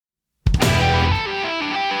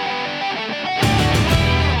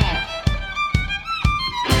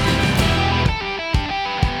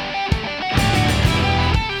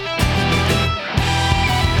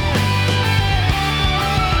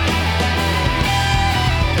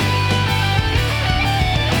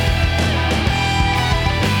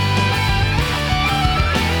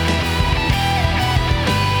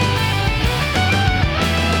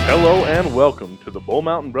Hello and welcome to the Bull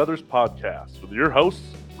Mountain Brothers podcast with your hosts,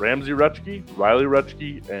 Ramsey Rutschke, Riley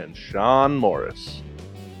Rutschke, and Sean Morris.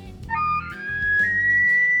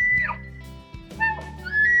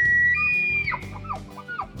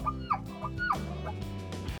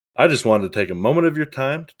 I just wanted to take a moment of your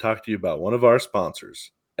time to talk to you about one of our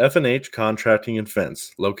sponsors, F&H Contracting and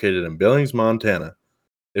Fence, located in Billings, Montana.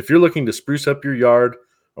 If you're looking to spruce up your yard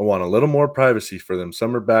or want a little more privacy for them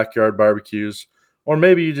summer backyard barbecues, or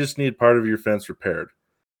maybe you just need part of your fence repaired,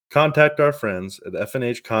 contact our friends at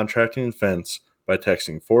F&H Contracting and Fence by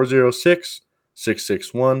texting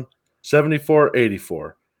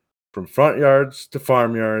 406-661-7484. From front yards to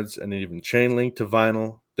farmyards and even chain link to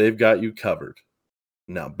vinyl, they've got you covered.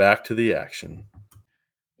 Now back to the action.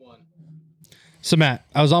 So Matt,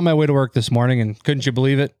 I was on my way to work this morning and couldn't you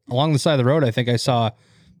believe it? Along the side of the road, I think I saw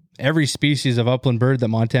every species of upland bird that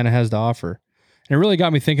Montana has to offer. And it really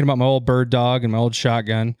got me thinking about my old bird dog and my old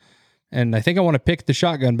shotgun. And I think I want to pick the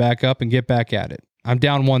shotgun back up and get back at it. I'm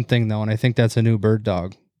down one thing though, and I think that's a new bird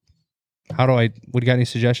dog. Would you got any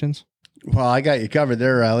suggestions? Well, I got you covered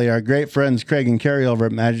there, Riley. Our great friends Craig and Carrie over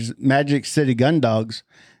at Magic City Gun Dogs,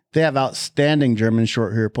 they have outstanding German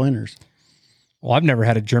short-hair pointers. Well, I've never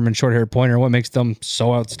had a German short-haired pointer. What makes them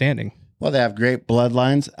so outstanding? Well, they have great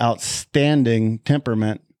bloodlines, outstanding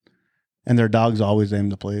temperament, and their dogs always aim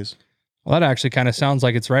to please. Well, that actually kind of sounds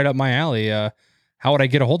like it's right up my alley. How would I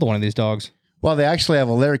get a hold of one of these dogs? Well, they actually have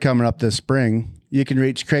a litter coming up this spring. You can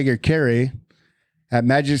reach Craig or Carrie at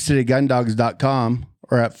MagicCityGunDogs.com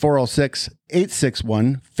or at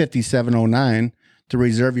 406-861-5709 to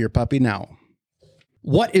reserve your puppy now.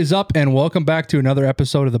 What is up, and welcome back to another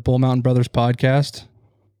episode of the Bull Mountain Brothers podcast.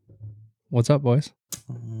 What's up, boys?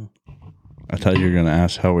 I thought you were going to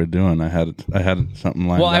ask how we're doing. I had something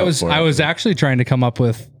lined up. Well, I was actually trying to come up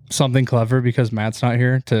with something clever because Matt's not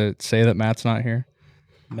here to say that Matt's not here.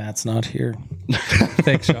 Matt's not here.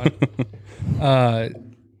 Thanks, Sean.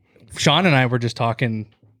 Sean and I were just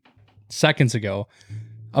talking seconds ago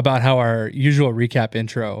about how our usual recap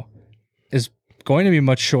intro is going to be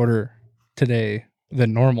much shorter today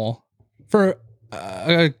than normal for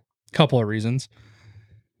a couple of reasons,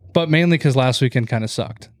 but mainly because last weekend kind of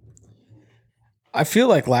sucked. I feel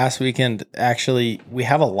like last weekend, actually, we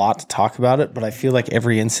have a lot to talk about it, but I feel like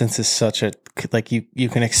every instance is such a, like you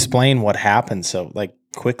can explain what happened so like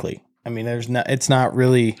quickly. I mean, there's not a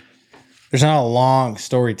long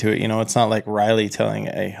story to it. You know, it's not like Riley telling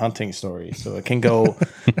a hunting story. So it can go,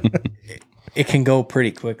 it can go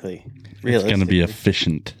pretty quickly. It's going to be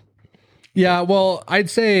efficient. Yeah, well, I'd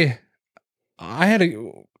say I had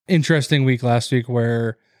an interesting week last week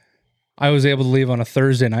where I was able to leave on a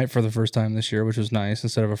Thursday night for the first time this year, which was nice,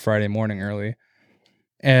 instead of a Friday morning early.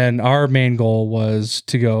 And our main goal was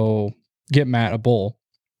to go get Matt a bull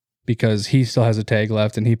because he still has a tag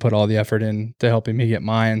left and he put all the effort in to helping me get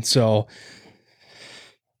mine. So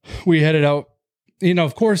we headed out, you know,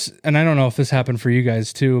 of course, and I don't know if this happened for you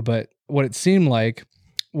guys too, but what it seemed like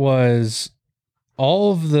was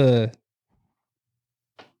all of the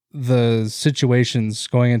situations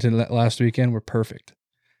going into that last weekend were perfect.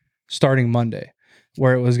 Starting Monday,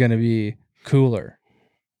 where it was going to be cooler,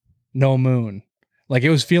 no moon. Like, it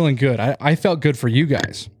was feeling good. I felt good for you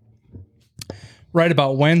guys. Right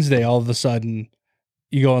about Wednesday, all of a sudden,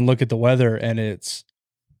 you go and look at the weather and it's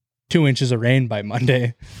 2 inches of rain by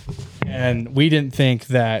Monday. And we didn't think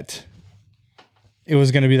that it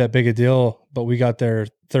was going to be that big a deal, but we got there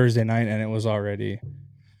Thursday night and it was already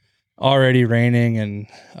raining, and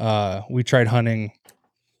we tried hunting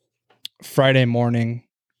Friday morning,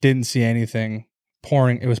 didn't see anything.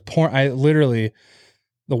 Pouring. It was pouring. The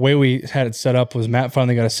way we had it set up was Matt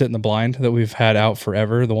finally got to sit in the blind that we've had out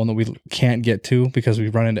forever, the one that we can't get to because we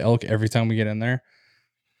run into elk every time we get in there.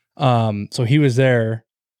 So he was there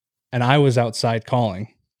and I was outside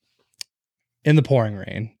calling in the pouring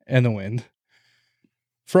rain and the wind.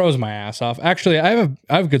 Froze my ass off. Actually, I have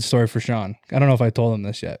a good story for Sean. I don't know if I told him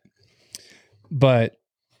this yet. But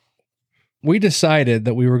we decided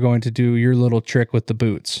that we were going to do your little trick with the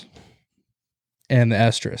boots and the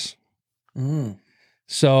estrus.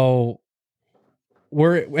 So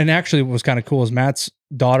and actually what was kind of cool is Matt's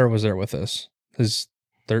daughter was there with us, his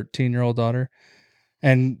 13-year-old daughter,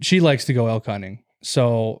 and she likes to go elk hunting.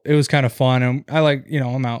 So it was kind of fun. And I like, you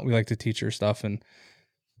know, I'm out, we like to teach her stuff. And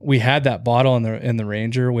we had that bottle in the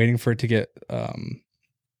Ranger waiting for it to get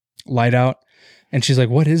light out. And she's like,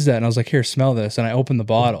 "What is that?" And I was like, "Here, smell this." And I opened the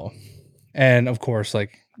bottle. And of course,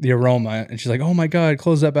 like the aroma. And she's like, "Oh my God,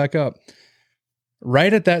 close that back up."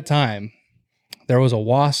 Right at that time, there was a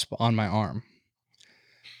wasp on my arm.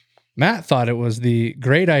 Matt thought it was the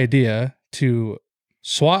great idea to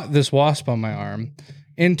swat this wasp on my arm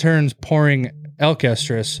interns pouring elk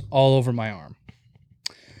estrus all over my arm.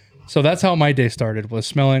 So that's how my day started, was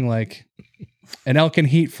smelling like an elk in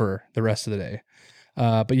heat for the rest of the day.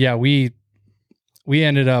 But yeah, we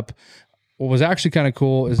ended up, what was actually kind of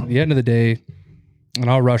cool is at the end of the day, and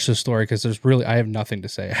I'll rush this story because I have nothing to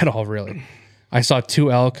say at all, really. I saw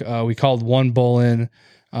 2 elk. We called 1 bull in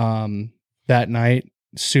that night,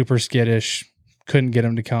 super skittish, couldn't get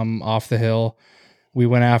him to come off the hill. We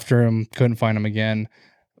went after him, couldn't find him again.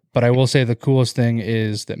 But I will say the coolest thing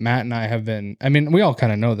is that Matt and I have been, I mean, we all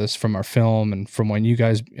kind of know this from our film and from when you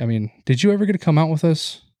guys, I mean, did you ever get to come out with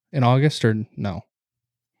us in August or no?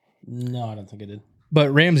 No, I don't think I did.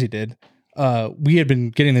 But Ramsey did. We had been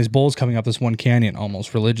getting these bulls coming up this one canyon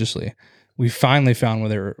almost religiously. We finally found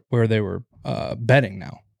where they were bedding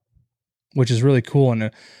now, which is really cool.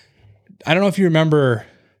 And I don't know if you remember,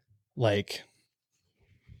 like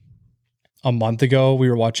a month ago, we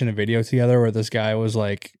were watching a video together where this guy was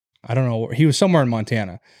like, I don't know, he was somewhere in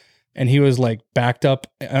Montana, and he was like backed up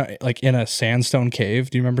like in a sandstone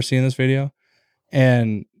cave. Do you remember seeing this video?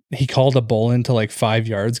 And he called a bull into like 5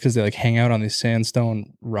 yards because they like hang out on these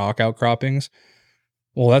sandstone rock outcroppings.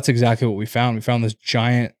 Well, that's exactly what we found. We found this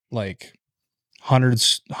giant, like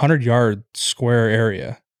 100-yard square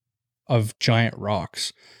area of giant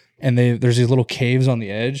rocks. And there's these little caves on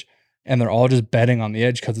the edge, and they're all just bedding on the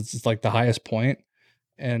edge because it's like the highest point.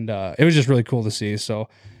 And it was just really cool to see. So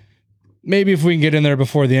maybe if we can get in there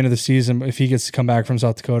before the end of the season, if he gets to come back from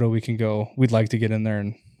South Dakota, we can go. We'd like to get in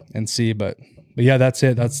there and see. But yeah, that's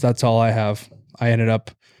it. That's all I have. I ended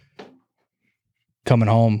up coming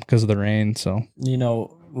home because of the rain. So, You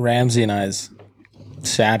know, Ramsey and I's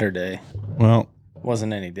Saturday Well,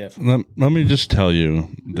 wasn't any different. let me just tell you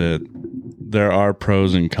that there are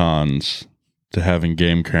pros and cons to having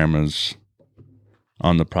game cameras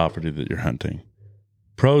on the property that you're hunting.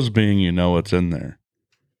 Pros being you know what's in there.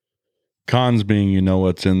 Cons being you know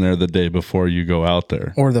what's in there the day before you go out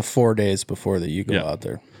there. Or the 4 days before that you go Yeah. out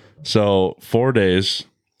there. So 4 days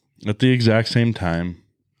at the exact same time,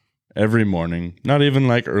 every morning, not even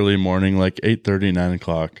like early morning, like 8:30, 9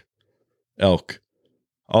 o'clock, elk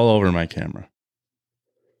all over my camera.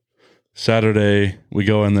 Saturday, we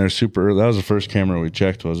go in there super early. That was the first camera we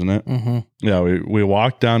checked, wasn't it? Mm-hmm. Yeah, we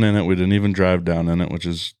walked down in it. We didn't even drive down in it, which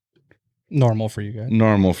is normal for you guys.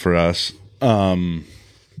 normal for us.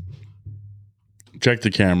 Check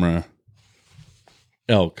the camera.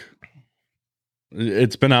 Elk.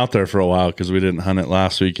 It's been out there for a while because we didn't hunt it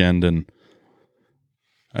last weekend, and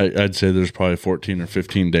I'd say there's probably 14 or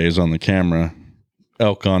 15 days on the camera.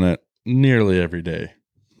 Elk on it nearly every day.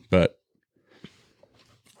 But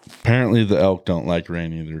apparently the elk don't like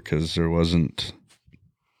rain either because there wasn't...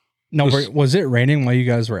 No, was it raining while you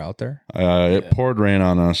guys were out there? It poured rain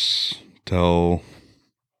on us till...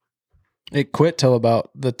 It quit till about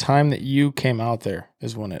the time that you came out there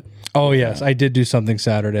is when it... Oh, yes. I did do something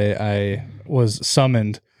Saturday. I was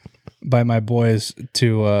summoned by my boys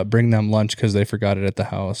to bring them lunch because they forgot it at the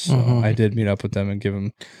house. So I did meet up with them and give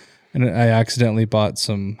them... And I accidentally bought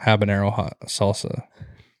some habanero hot salsa.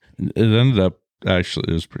 It ended up... Actually,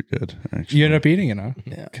 it was pretty good. Actually. You ended up eating it, huh?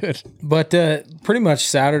 Yeah. Good. But pretty much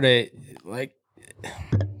Saturday, like,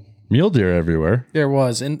 Mule deer everywhere. there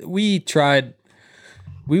was. And we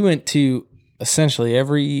went to essentially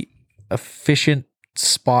every efficient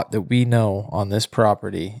spot that we know on this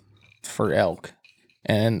property for elk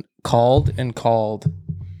and called,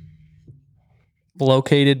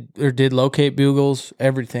 located or did locate bugles,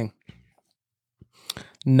 everything.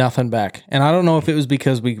 Nothing back. And I don't know if it was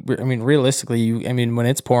because realistically, when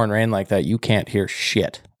it's pouring rain like that, you can't hear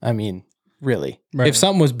shit. I mean, really. Right. If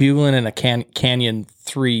something was bugling in a canyon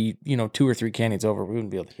 2 or 3 canyons over, we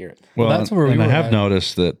wouldn't be able to hear it. Well, that's where we and I were have at.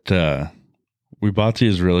 noticed that we bought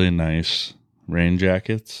these really nice rain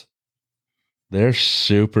jackets. They're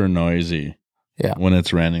super noisy. Yeah. When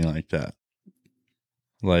it's raining like that.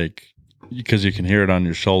 Like, because you can hear it on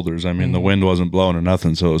your shoulders. I mean, the wind wasn't blowing or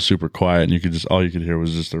nothing, so it was super quiet, and all you could hear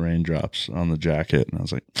was just the raindrops on the jacket. And I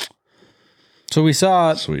was like, So we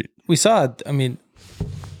saw, sweet. we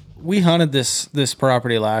hunted this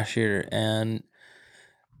property last year, and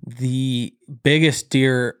the biggest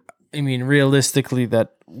deer, realistically,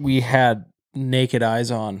 that we had naked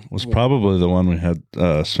eyes on Was probably the one we had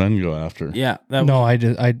Sven go after. Yeah. No,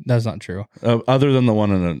 that's not true. Other than the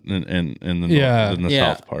one in the Yeah. in the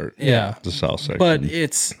Yeah. south part. Yeah. The south section. But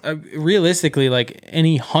it's realistically, like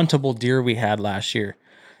any huntable deer we had last year,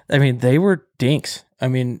 they were dinks.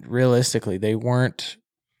 Realistically, they weren't.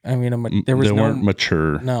 There was they weren't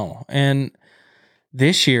mature. No, and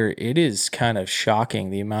this year it is kind of shocking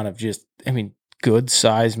the amount of good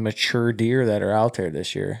sized mature deer that are out there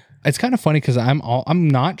this year. It's kind of funny because I'm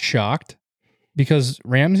not shocked because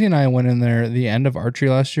Ramsey and I went in there at the end of archery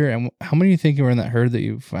last year, and how many do you think were in that herd that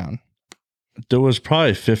you found? There was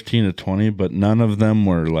probably 15 to 20, but none of them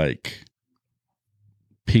were like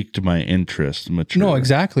piqued my interest. Mature. No,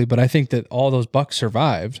 exactly. But I think that all those bucks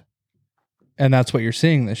survived, and that's what you're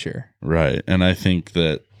seeing this year. Right. And I think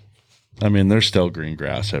that, I mean, there's still green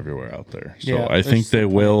grass everywhere out there. So Yeah, I think they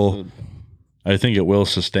will, food. I think it will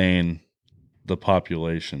sustain the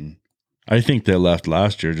population. I think they left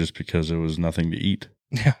last year just because there was nothing to eat.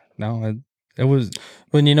 Yeah, no, it was.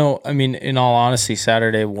 When I mean, in all honesty,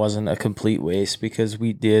 Saturday wasn't a complete waste because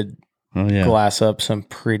we did glass up some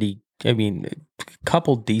a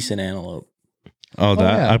couple decent antelope. Oh,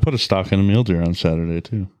 yeah. I put a stock in a mule deer on Saturday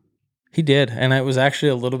too. He did, and it was actually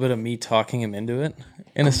a little bit of me talking him into it,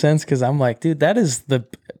 in a sense, because I'm like, dude, that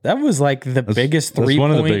was like the biggest 3 That's one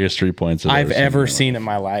point of the biggest 3 points I've ever seen in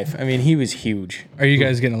my life. I mean, he was huge. Are you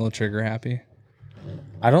guys getting a little trigger happy?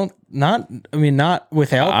 Not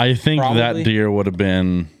without. I think probably. that deer would have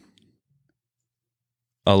been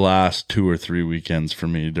a last 2 or 3 weekends for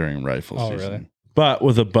me during rifle season. Really? But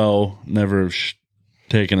with a bow, never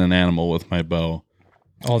taken an animal with my bow.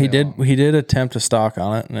 He did attempt to stalk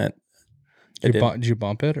on it, and Did you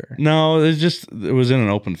bump it or? No, it was in an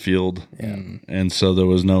open field. Yeah. And so there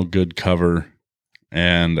was no good cover.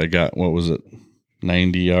 And I got,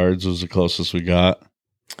 90 yards was the closest we got.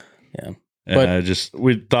 Yeah. And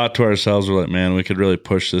we thought to ourselves, we're like, man, we could really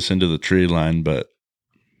push this into the tree line, but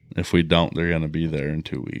if we don't, they're going to be there in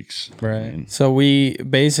 2 weeks. Right. So we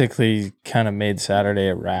basically kind of made Saturday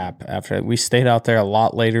a wrap after that. We stayed out there a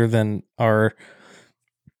lot later than our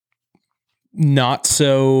not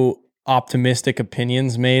so optimistic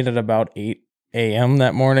opinions made at about 8 a.m.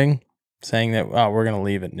 that morning, saying that, we're going to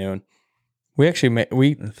leave at noon. We actually At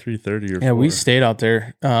 3:30 or 4. we stayed out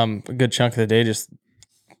there a good chunk of the day just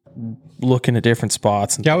looking at different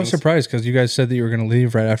spots. And Yeah, I was surprised because you guys said that you were going to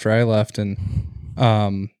leave right after I left, and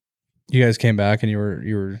you guys came back and you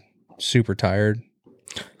were super tired.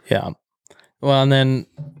 Yeah. Well, and then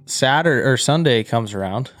Saturday or Sunday comes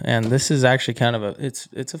around, and this is actually kind of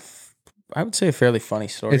I would say a fairly funny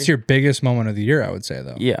story. It's your biggest moment of the year, I would say,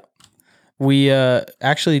 though. Yeah. We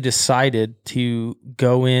actually decided to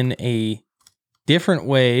go in a different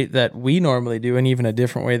way that we normally do, and even a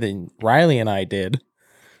different way than Riley and I did,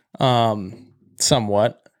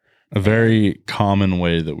 somewhat. A very common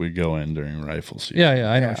way that we go in during rifle season. Yeah,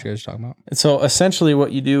 I know what you guys are talking about. And so essentially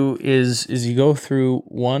what you do is you go through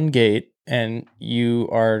one gate and you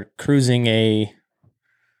are cruising a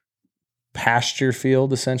pasture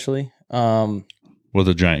field, essentially. With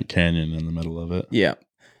a giant canyon in the middle of it. Yeah.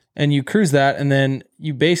 And you cruise that, and then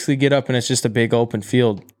you basically get up and it's just a big open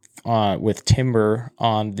field with timber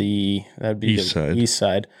on that'd be the east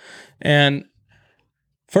side. And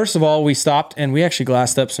first of all, we stopped and we actually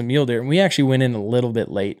glassed up some mule deer, and we actually went in a little bit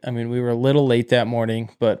late. I mean, we were a little late that morning,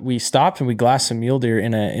 but we stopped and we glassed some mule deer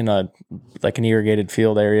in a like an irrigated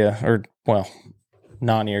field area, or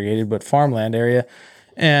non-irrigated, but farmland area.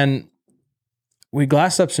 And we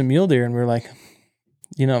glassed up some mule deer, and we were like,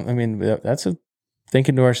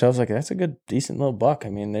 thinking to ourselves, like, that's a good, decent little buck. I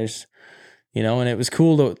mean, there's, and it was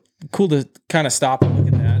cool to kind of stop and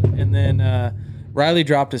look at that. And then Riley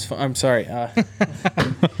dropped his phone. I'm sorry.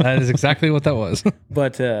 That is exactly what that was.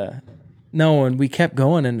 But no, and we kept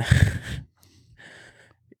going, and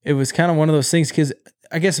it was kind of one of those things, because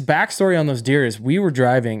I guess backstory on those deer is we were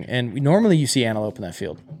driving, and normally you see antelope in that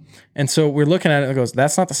field. And so we're looking at it and it goes,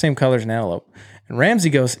 that's not the same color as an antelope. And Ramsey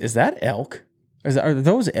goes, is that elk? Are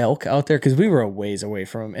those elk out there? Because we were a ways away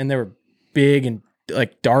from them, and they were big and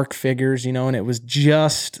like dark figures, and it was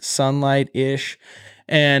just sunlight-ish.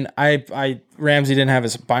 And Ramsey didn't have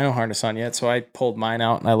his bino harness on yet, so I pulled mine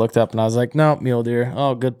out and I looked up and I was like, no, mule deer.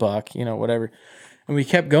 Oh, good buck, whatever. And we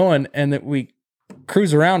kept going, and that we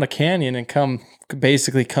cruise around a canyon and come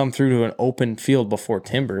through to an open field before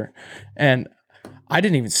timber. And I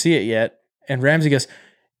didn't even see it yet. And Ramsey goes,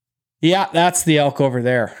 yeah, that's the elk over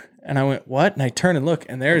there. And I went, what? And I turn and look,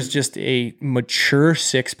 and there's just a mature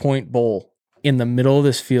 6-point bull in the middle of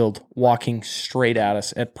this field walking straight at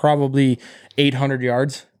us at probably 800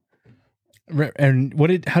 yards. And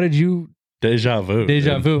how did you? Deja vu.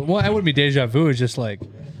 Well, it wouldn't be deja vu. It's just like,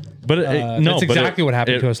 but that's exactly what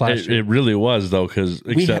happened to us last year. It really was, though, because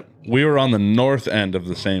we were on the north end of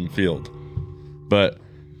the same field. But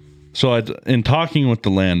so in talking with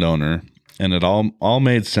the landowner, and it all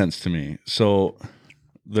made sense to me. So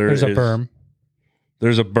there's a berm.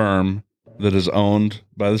 There's a berm that is owned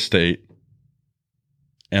by the state,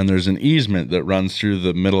 and there's an easement that runs through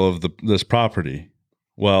the middle of this property.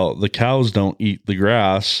 Well, the cows don't eat the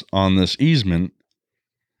grass on this easement,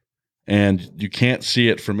 and you can't see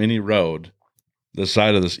it from any road, the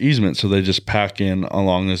side of this easement. So they just pack in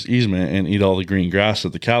along this easement and eat all the green grass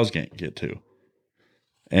that the cows can't get to.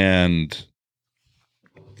 And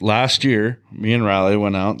last year, me and Riley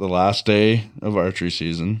went out the last day of archery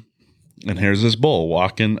season, and here's this bull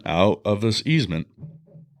walking out of this easement.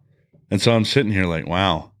 And so I'm sitting here like,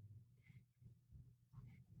 wow,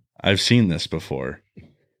 I've seen this before,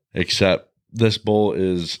 except this bull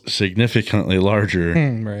is significantly larger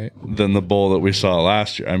Right. than the bull that we saw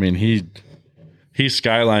last year. I mean, he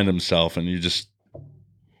skylined himself,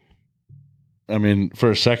 and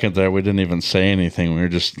for a second there, we didn't even say anything. We were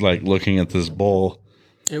just like looking at this bull.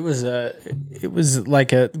 It was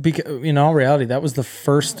like in all reality, that was the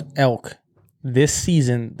first elk this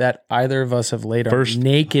season that either of us have laid our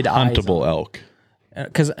naked eyes on. Huntable elk.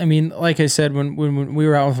 Because, I mean, like I said, when we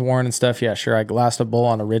were out with Warren and stuff, yeah, sure, I glassed a bull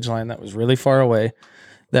on a ridgeline that was really far away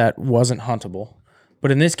that wasn't huntable. But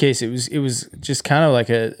in this case, it was just kind of like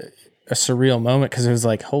a surreal moment, because it was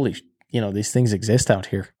like, holy, these things exist out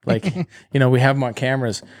here. Like, we have them on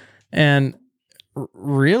cameras. And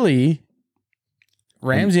really,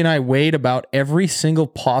 Ramsey and I weighed about every single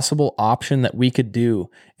possible option that we could do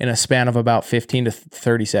in a span of about 15 to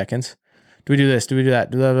 30 seconds. Do we do this? Do we do that?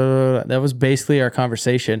 That was basically our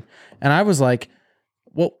conversation. And I was like,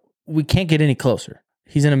 well, we can't get any closer.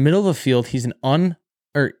 He's in the middle of the field.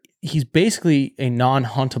 He's basically a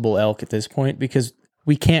non-huntable elk at this point, because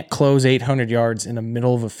we can't close 800 yards in the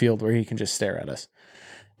middle of a field where he can just stare at us.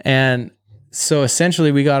 And so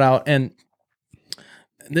essentially we got out, and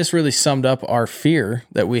this really summed up our fear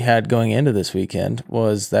that we had going into this weekend,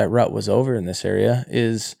 was that rut was over in this area.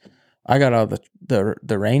 I got out of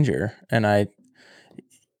the Ranger, and I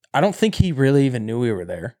don't think he really even knew we were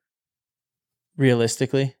there,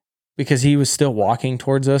 realistically, because he was still walking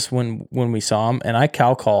towards us when we saw him. And I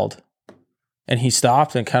cow called, and he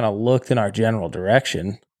stopped and kind of looked in our general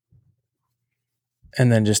direction,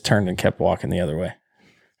 and then just turned and kept walking the other way.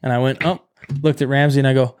 And I went, looked at Ramsey, and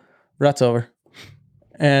I go, rut's over.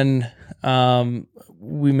 And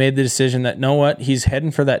we made the decision that, know what, he's heading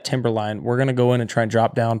for that timber line. We're going to go in and try and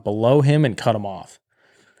drop down below him and cut him off.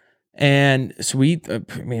 And so we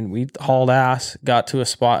hauled ass, got to a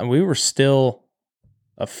spot, and we were still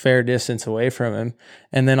a fair distance away from him.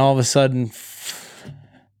 And then all of a sudden,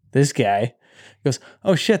 this guy goes,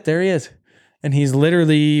 oh shit, there he is. And he's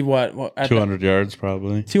literally what 200 yards,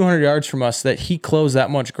 probably 200 yards from us, that he closed that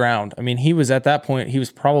much ground. I mean, he was at that point, he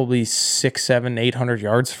was probably 600, 700, 800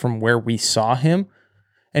 yards from where we saw him.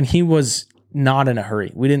 And he was not in a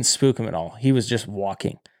hurry. We didn't spook him at all. He was just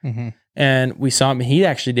walking. Mm-hmm. And we saw him. He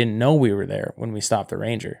actually didn't know we were there when we stopped the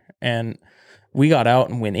Ranger. And we got out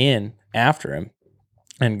and went in after him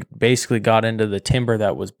and basically got into the timber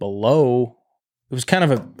that was below. It was kind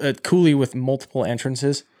of a coulee with multiple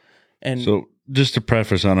entrances. And so just to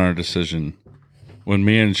preface on our decision, when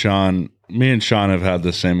me and Sean have had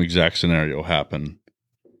the same exact scenario happen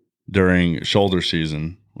during shoulder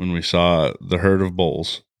season. When we saw the herd of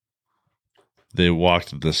bulls, they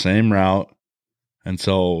walked the same route. And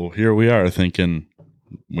so here we are thinking,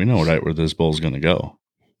 we know right where this bull's going to go.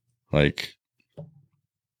 Like,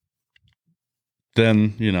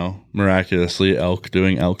 then, miraculously, elk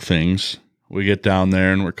doing elk things. We get down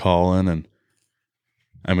there and we're calling. And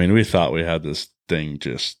I mean, we thought we had this thing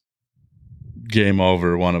just game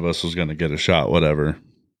over. One of us was going to get a shot, whatever.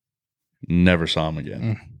 Never saw him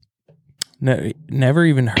again. Never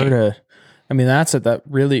even heard that's that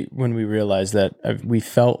really, when we realized that we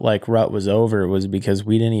felt like rut was over, was because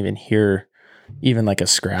we didn't even hear even like a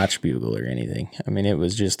scratch bugle or anything. I mean, it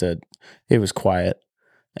was just it was quiet,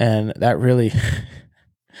 and that really.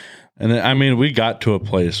 And then, I mean, we got to a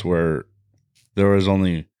place where there was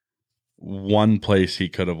only one place he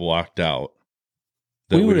could have walked out.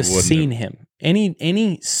 We would have seen him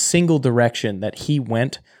any single direction that he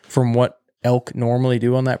went from what elk normally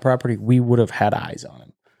do on that property. We would have had eyes on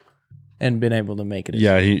him and been able to make it.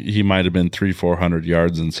 Yeah, he might have been 300-400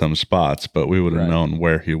 yards in some spots, but we would have known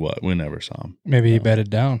where he was. We never saw him. Maybe he bedded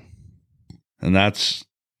down. And that's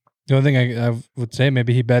the only thing I would say.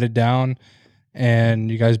 Maybe he bedded down and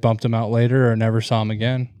you guys bumped him out later or never saw him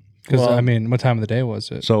again. Because, what time of the day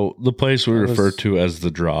was it? So the place we refer to as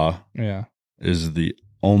the draw is the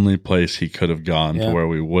only place he could have gone to where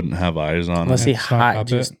we wouldn't have eyes on unless him.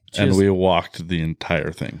 And we walked the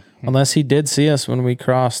entire thing. Unless he did see us when we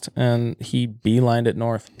crossed and he beelined it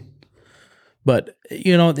north. But,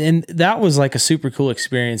 and that was like a super cool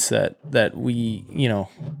experience that we,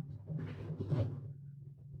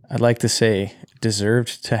 I'd like to say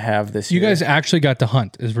deserved to have this year. You guys actually got to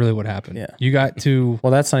hunt is really what happened. Yeah. You got to...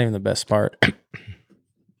 Well, that's not even the best part,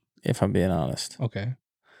 if I'm being honest. Okay.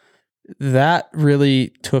 that really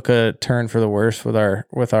took a turn for the worse with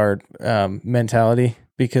our mentality,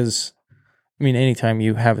 because I mean, anytime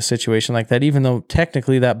you have a situation like that, even though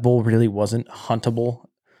technically that bull really wasn't huntable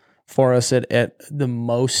for us at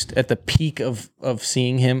the peak of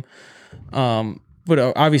seeing him, but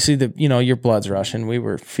obviously your blood's rushing. We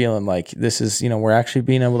were feeling like this is, we're actually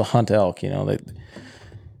being able to hunt elk,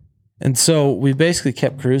 and so we basically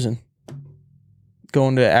kept cruising,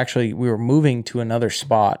 we were moving to another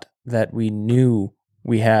spot that we knew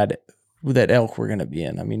that elk were going to be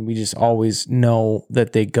in. I mean, we just always know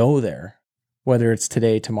that they go there, whether it's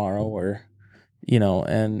today, tomorrow, or,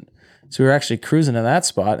 and so we were actually cruising to that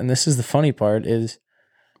spot. And this is the funny part is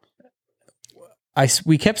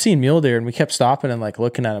we kept seeing mule deer, and we kept stopping and like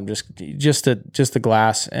looking at them, just the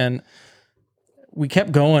glass. And we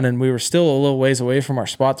kept going, and we were still a little ways away from our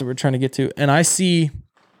spot that we were trying to get to. And I see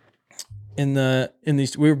we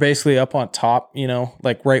were basically up on top,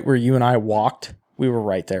 like right where you and I walked, we were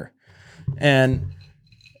right there. And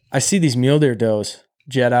I see these mule deer does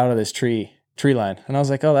jet out of this tree line. And I was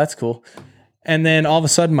like, oh, that's cool. And then all of a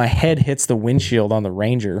sudden my head hits the windshield on the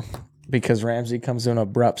Ranger because Ramsey comes to an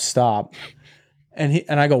abrupt stop. And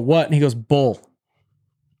I go, what? And he goes, bull.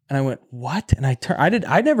 And I went, what? And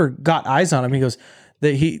I never got eyes on him. He goes,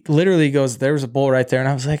 he literally goes, there was a bull right there. And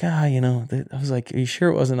I was like, I was like, are you sure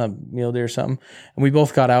it wasn't a mule deer or something? And we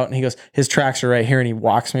both got out, and he goes, his tracks are right here. And he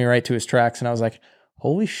walks me right to his tracks. And I was like,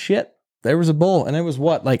 holy shit, there was a bull. And it was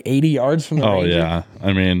what, like 80 yards from the Ranger? Yeah.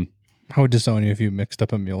 I mean, I would disown you if you mixed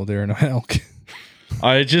up a mule deer and an elk.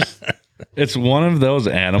 It's one of those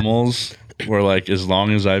animals where, like, as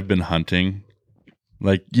long as I've been hunting,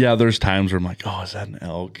 like, yeah, there's times where I'm like, oh, is that an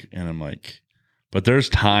elk? And I'm like, but there's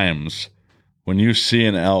times when you see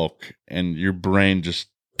an elk and your brain just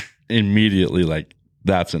immediately like,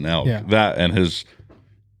 that's an elk. Yeah. That and his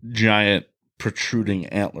giant protruding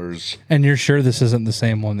antlers. And you're sure this isn't the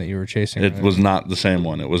same one that you were chasing? It was not the same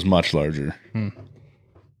one. It was much larger.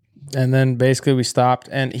 And then basically we stopped,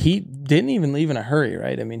 and he didn't even leave in a hurry,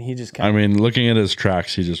 right? I mean, he just looking at his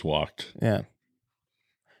tracks, he just walked. Yeah.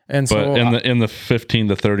 And so, but in the 15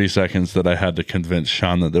 to 30 seconds that I had to convince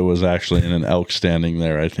Sean that there was actually an elk standing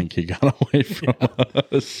there, I think he got away from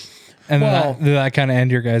us. And did that kind of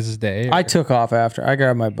end your guys' day? Or? I took off after. I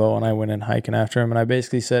grabbed my bow and I went in hiking after him. And I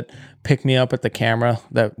basically said, pick me up at the camera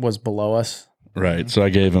that was below us. Right. So I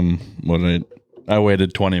gave him I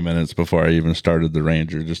waited 20 minutes before I even started the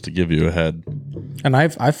Ranger, just to give you a head. And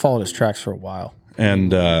I followed his tracks for a while.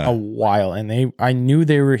 And And I knew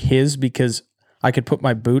they were his because I could put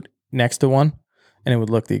my boot next to one and it would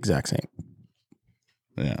look the exact same.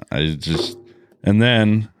 Yeah. And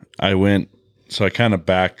then I went, so I kind of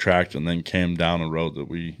backtracked and then came down a road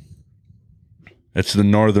it's the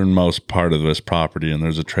northernmost part of this property, and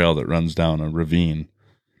there's a trail that runs down a ravine.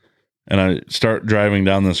 And I start driving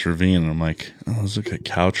down this ravine, and I'm like, oh, let's look at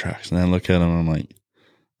cow tracks. And I look at them, and I'm like,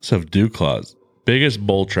 let's have dew claws. Biggest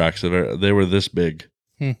bull tracks they were this big.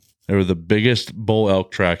 They were the biggest bull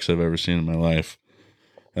elk tracks I've ever seen in my life.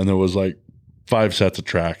 And there was like 5 sets of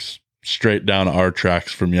tracks straight down our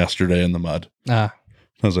tracks from yesterday in the mud. I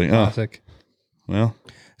was like, classic. Oh, well.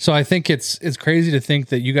 So I think it's crazy to think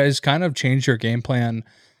that you guys kind of changed your game plan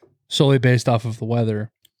solely based off of the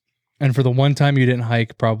weather. And for the one time you didn't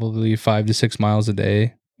hike probably 5 to 6 miles a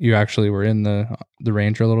day, you actually were in the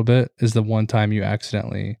Ranger a little bit, is the one time you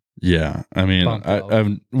accidentally. Yeah. I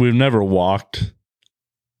mean, we've never walked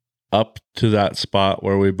up to that spot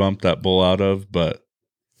where we bumped that bull out of, but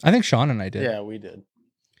I think Sean and I did. Yeah, we did.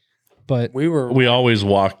 But we always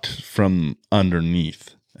walked from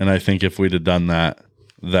underneath. And I think if we'd have done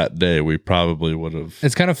that day, we probably would have.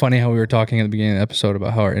 It's kind of funny how we were talking at the beginning of the episode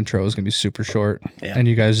about how our intro was going to be super short. Yeah. And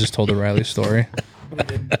you guys just told the Riley story.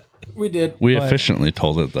 We did. We efficiently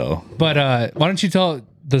told it, though. But why don't you tell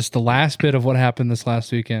us the last bit of what happened this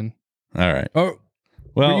last weekend? All right. Oh,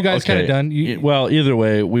 well, were you guys kind of done? Either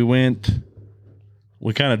way, we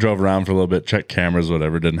kind of drove around for a little bit, checked cameras,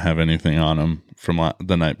 whatever, didn't have anything on them from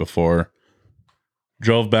the night before.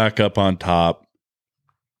 Drove back up on top,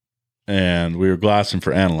 and we were glassing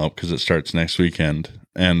for antelope because it starts next weekend,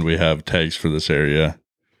 and we have tags for this area.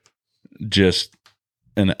 Just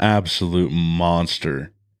an absolute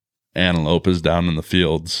monster antelope is down in the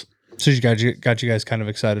fields. So you got you guys kind of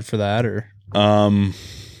excited for that, or?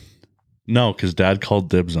 No, because Dad called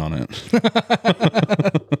dibs on it.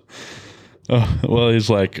 Well, he's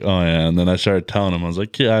like, oh yeah, and then I started telling him, I was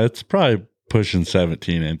like, yeah, it's probably pushing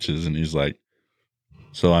 17 inches, and he's like,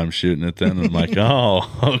 so I'm shooting it then. And I'm like,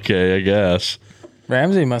 oh, okay, I guess.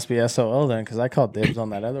 Ramsey must be SOL then, because I called dibs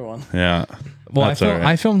on that other one. Yeah. Well,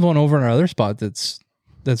 I filmed one over in our other spot that's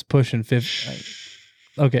pushing 50.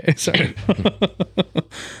 Okay, sorry.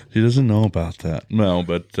 He doesn't know about that. No,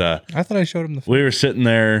 but I thought I showed him the. we were sitting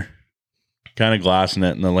there kind of glassing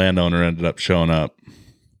it, and the landowner ended up showing up,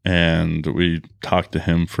 and we talked to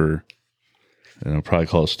him for probably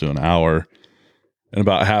close to an hour. And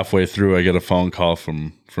about halfway through, I get a phone call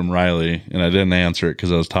from Riley, and I didn't answer it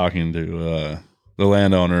because I was talking to the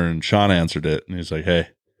landowner, and Sean answered it, and he's like, "Hey,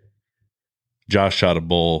 Josh shot a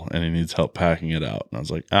bull, and he needs help packing it out." And I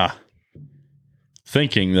was like,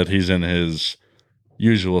 thinking that he's in his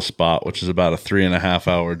usual spot, which is about a 3.5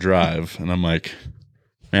 hour drive. And I'm like,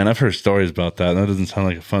 man, I've heard stories about that, and that doesn't sound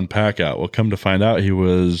like a fun pack out. Well, come to find out, he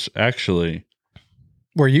was actually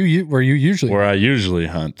where you usually where I usually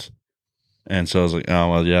hunt. And so I was like, oh,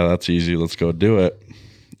 well, yeah, that's easy. Let's go do it.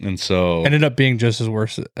 And so ended up being just as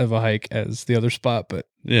worse of a hike as the other spot, but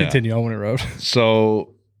continue on when it rode.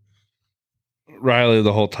 So Riley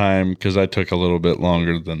the whole time, because I took a little bit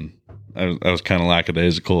longer than I was kind of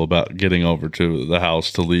lackadaisical about getting over to the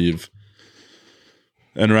house to leave.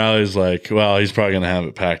 And Riley's like, well, he's probably going to have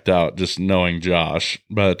it packed out, just knowing Josh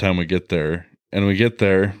by the time we get there. And we get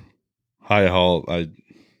there, high halt. I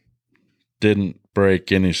didn't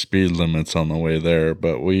break any speed limits on the way there,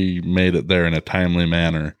 but we made it there in a timely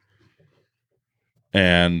manner.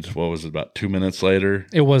 And what was it, about 2 minutes later?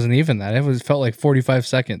 It wasn't even that. It felt like 45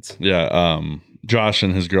 seconds. Yeah. Josh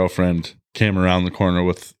and his girlfriend came around the corner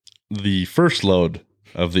with the first load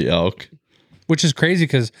of the elk. Which is crazy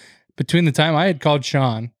because between the time I had called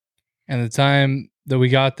Sean and the time that we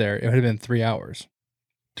got there, it would have been 3 hours.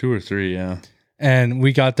 2 or 3, yeah. And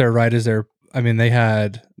we got there right as they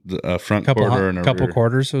had the front quarter and a couple rear.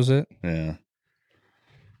 Quarters, was it? Yeah.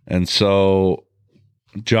 And so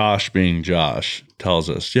Josh, being Josh, tells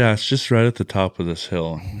us, yeah, it's just right at the top of this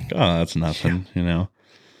hill. I'm like, oh, that's nothing,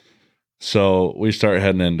 So we start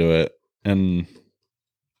heading into it, and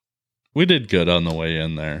we did good on the way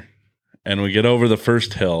in there. And we get over the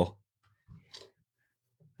first hill,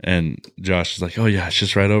 and Josh is like, oh, yeah, it's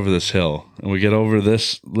just right over this hill. And we get over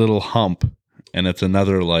this little hump, and it's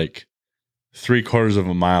another, 3/4 of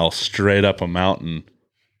a mile straight up a mountain.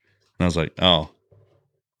 And I was like, oh,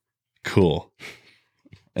 cool.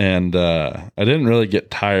 And I didn't really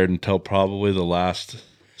get tired until probably the last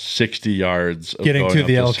 60 yards of getting going to up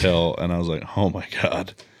the this elk hill. And I was like, oh my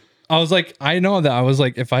God. I was like, I know that. I was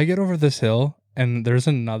like, if I get over this hill and there's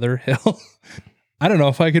another hill, I don't know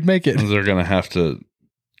if I could make it. They're going to have to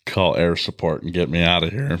call air support and get me out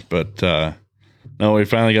of here. But no, we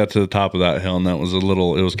finally got to the top of that hill, and that was it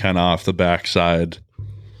was kind of off the backside.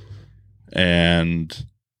 And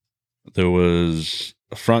there was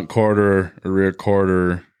a front quarter, a rear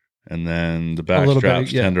quarter, and then the back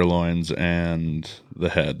straps, tenderloins, and the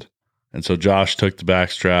head. And so Josh took the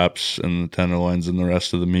back straps and the tenderloins and the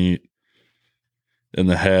rest of the meat in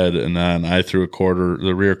the head, and then I threw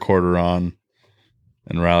the rear quarter on,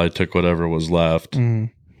 and Riley took whatever was left.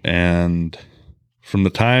 And from the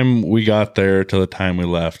time we got there to the time we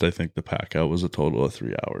left, I think the pack out was a total of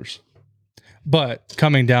 3 hours. But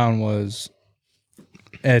coming down was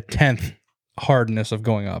a 10th hardness of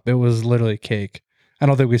going up. It was literally cake. I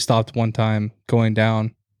don't think we stopped one time going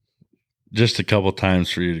down. Just a couple times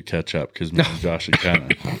for you to catch up because me and Josh had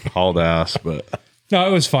kind of hauled ass, but no,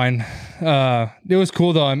 it was fine. It was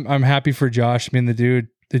cool though. I'm happy for Josh. I mean, the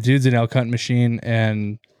dude's an elk hunting machine,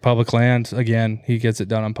 and public land again. He gets it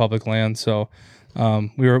done on public land. So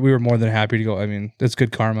we were more than happy to go. I mean, it's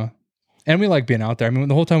good karma, and we like being out there. I mean,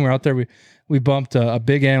 the whole time we were out there, we bumped a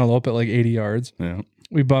big antelope at 80 yards. Yeah.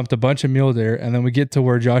 We bumped a bunch of mule deer, and then we get to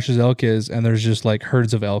where Josh's elk is, and there's just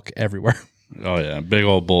herds of elk everywhere. Oh yeah, big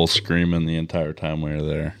old bull screaming the entire time we were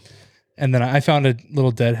there. And then I found a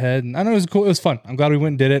little deadhead, and I know it was cool. It was fun. I'm glad we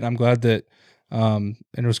went and did it. I'm glad that, and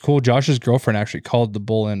it was cool. Josh's girlfriend actually called the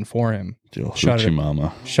bull in for him. Shot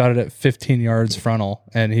it at 15 yards frontal,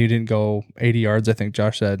 and he didn't go 80 yards, I think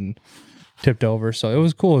Josh said, and tipped over. So it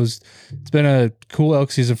was cool. It's been a cool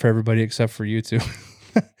elk season for everybody except for you two.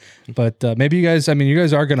 But maybe you guys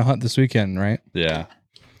are going to hunt this weekend, right? Yeah.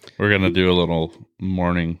 We're going to do a little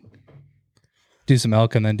morning. Do some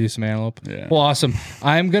elk and then do some antelope. Yeah. Well, awesome.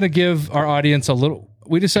 I'm going to give our audience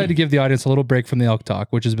we decided to give the audience a little break from the elk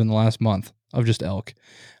talk, which has been the last month of just elk.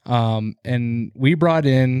 And we brought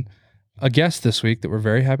in a guest this week that we're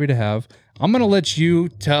very happy to have. I'm going to let you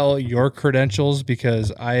tell your credentials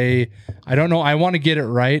because I don't know. I want to get it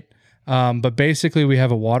right. But basically we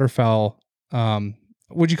have a waterfowl.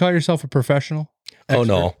 Would you call yourself a professional?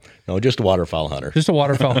 Expert? Oh, no, just a waterfowl hunter. Just a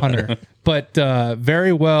waterfowl hunter, but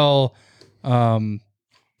very well. I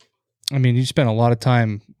mean, you spent a lot of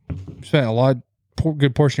time,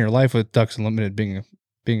 good portion of your life with Ducks Unlimited,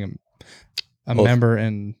 being a member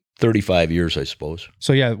and 35 years, I suppose.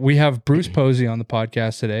 So yeah, we have Bruce Posey on the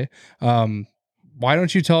podcast today. Why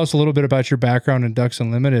don't you tell us a little bit about your background in Ducks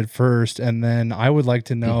Unlimited first, and then I would like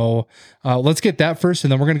to know. Let's get that first,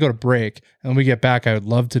 and then we're going to go to break. And when we get back, I would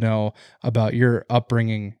love to know about your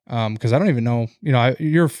upbringing, because I don't even know. You know,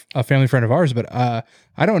 you're a family friend of ours, but I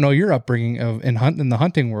don't know your upbringing in the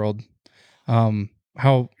hunting world.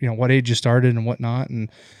 How, you know, what age you started and whatnot,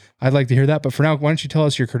 and I'd like to hear that. But for now, why don't you tell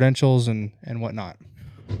us your credentials and whatnot?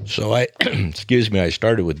 So I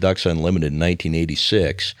started with Ducks Unlimited in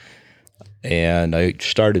 1986. And I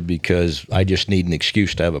started because I just need an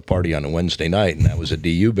excuse to have a party on a Wednesday night, and that was a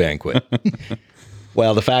DU banquet.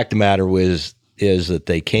 Well, the fact of the matter is that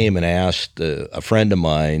they came and asked a friend of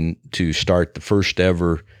mine to start the first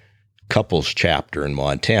ever couples chapter in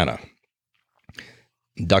Montana.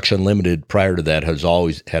 Ducks Unlimited prior to that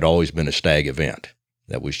had always been a stag event.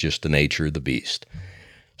 That was just the nature of the beast.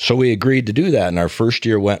 So we agreed to do that, and our first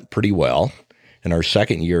year went pretty well. In our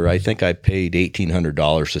second year, I think I paid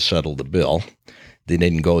 $1,800 to settle the bill. They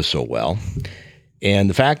didn't go so well. And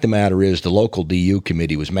the fact of the matter is the local DU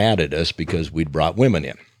committee was mad at us because we'd brought women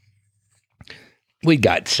in. We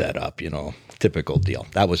got set up, you know, typical deal.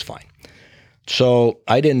 That was fine. So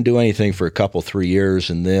I didn't do anything for 3 years,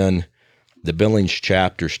 and then the Billings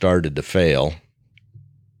chapter started to fail.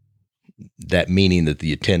 That meaning that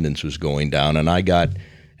the attendance was going down, and I got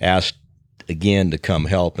asked again to come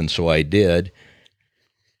help, and so I did.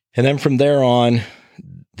 And then from there on,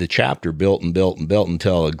 the chapter built and built and built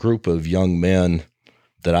until a group of young men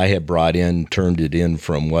that I had brought in turned it in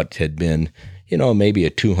from what had been, you know, maybe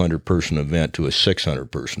a 200-person event to a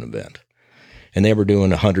 600-person event. And they were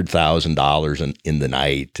doing $100,000 in the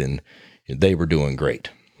night, and they were doing great.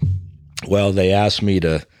 Well, they asked me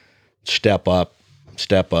to step up,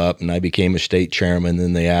 and I became a state chairman.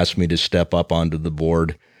 Then they asked me to step up onto the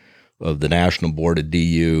board of the National Board of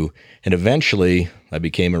DU, and eventually I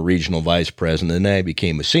became a regional vice president, and then I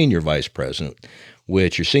became a senior vice president,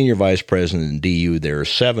 which your senior vice president in DU, there are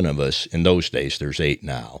 7 of us. In those days, there's 8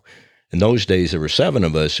 now. In those days, there were 7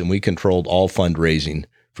 of us, and we controlled all fundraising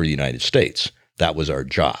for the United States. That was our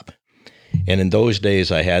job. And in those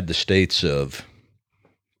days, I had the states of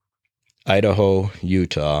Idaho,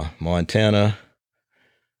 Utah, Montana,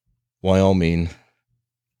 Wyoming,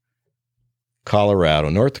 Colorado,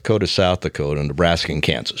 North Dakota, South Dakota, Nebraska, and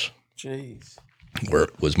Kansas. Jeez. Where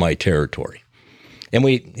it was my territory. And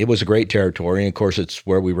it was a great territory, and of course it's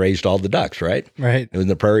where we raised all the ducks, right? Right. It was in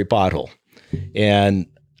the prairie pothole. And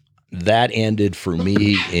that ended for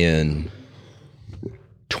me in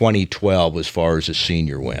 2012 as far as a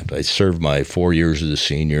senior went. I served my 4 years as a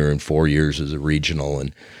senior and 4 years as a regional,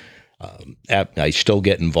 and I still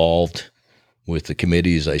get involved with the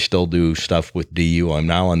committees. I still do stuff with DU. I'm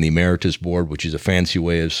now on the emeritus board, which is a fancy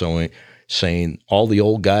way of saying all the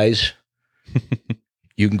old guys,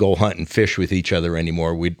 you can go hunt and fish with each other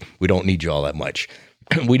anymore. We don't need you all that much.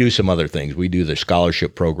 We do some other things. We do the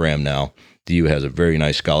scholarship program now. DU has a very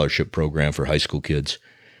nice scholarship program for high school kids.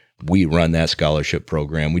 We run that scholarship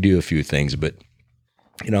program. We do a few things, but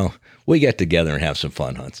you know, we get together and have some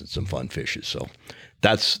fun hunts and some fun fishes. So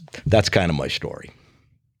that's kind of my story.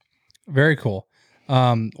 Very cool.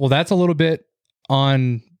 Well, that's a little bit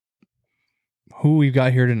on who we've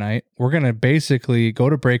got here tonight. We're going to basically go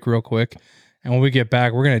to break real quick. And when we get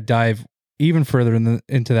back, we're going to dive even further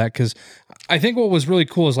into that. Because I think what was really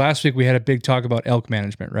cool is last week we had a big talk about elk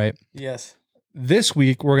management, right? Yes. This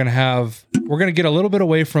week we're going to get a little bit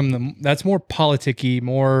away from that's more politicky,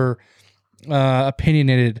 more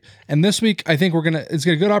opinionated. And this week I think it's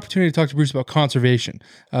a good opportunity to talk to Bruce about conservation.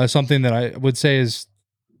 Something that I would say is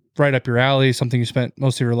right up your alley, something you spent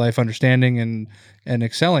most of your life understanding and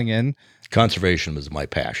excelling in. Conservation was my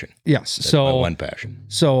passion. Yes. That's my one passion.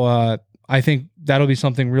 So I think that'll be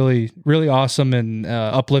something really, really awesome and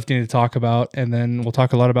uplifting to talk about. And then we'll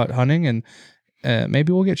talk a lot about hunting, and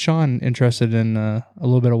maybe we'll get Sean interested in a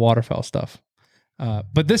little bit of waterfowl stuff.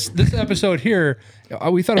 But this episode here,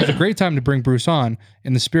 we thought it was a great time to bring Bruce on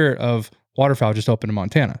in the spirit of waterfowl just opened in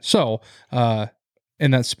Montana. So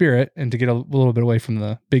in that spirit, and to get a little bit away from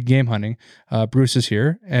the big game hunting, Bruce is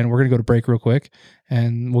here, and we're going to go to break real quick,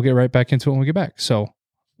 and we'll get right back into it when we get back. So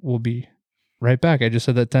we'll be right back. I just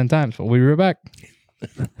said that 10 times, but we'll be right back.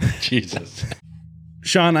 Jesus.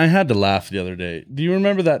 Sean, I had to laugh the other day. Do you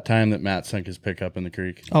remember that time that Matt sunk his pickup in the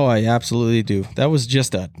creek? Oh, I absolutely do. That was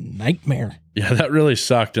just a nightmare. Yeah, that really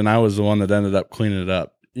sucked, and I was the one that ended up cleaning it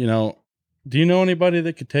up. You know, do you know anybody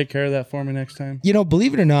that could take care of that for me next time? You know,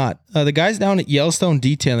 believe it or not, the guys down at Yellowstone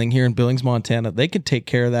Detailing here in Billings, Montana, they could take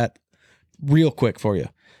care of that real quick for you.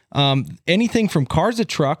 Anything from cars to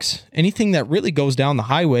trucks, anything that really goes down the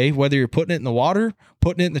highway, whether you're putting it in the water,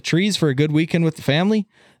 putting it in the trees for a good weekend with the family,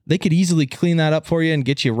 they could easily clean that up for you and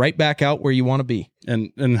get you right back out where you want to be.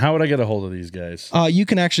 And how would I get a hold of these guys? You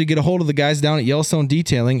can actually get a hold of the guys down at Yellowstone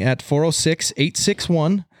Detailing at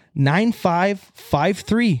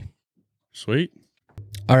 406-861-9553. Sweet.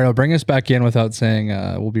 All right, I'll bring us back in without saying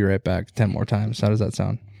we'll be right back 10 more times. How does that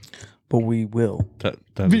sound? But we will.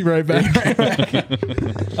 Be right back.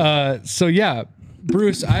 So yeah,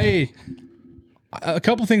 Bruce, a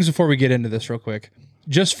couple things before we get into this real quick.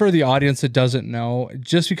 Just for the audience that doesn't know,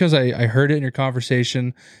 just because I heard it in your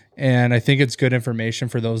conversation, and I think it's good information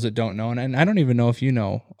for those that don't know, and I don't even know if you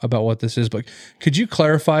know about what this is, but could you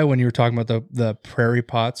clarify when you were talking about the prairie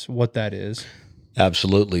pots, what that is?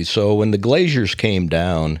 Absolutely. So when the glaciers came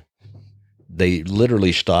down, they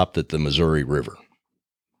literally stopped at the Missouri River.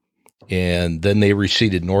 And then they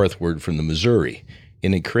receded northward from the Missouri.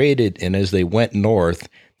 And as they went north,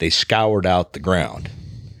 they scoured out the ground.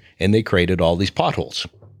 And they created all these potholes.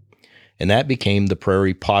 And that became the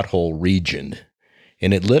prairie pothole region.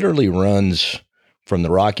 And it literally runs from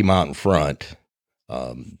the Rocky Mountain front,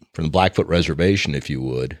 from the Blackfoot Reservation, if you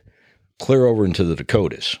would, clear over into the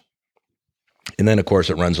Dakotas. And then, of course,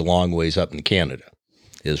 it runs a long ways up in Canada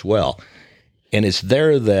as well. And it's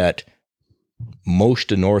there that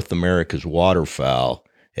most of North America's waterfowl,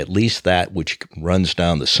 at least that which runs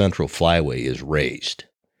down the Central Flyway, is raised.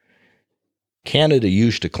 Canada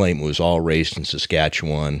used to claim it was all raised in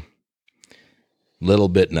Saskatchewan, little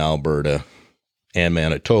bit in Alberta, and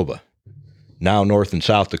Manitoba. Now North and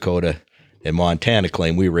South Dakota and Montana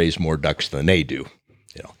claim we raise more ducks than they do.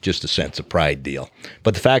 Just a sense of pride deal.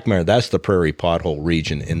 But the fact of the matter, that's the prairie pothole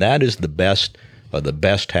region, and that is the best of the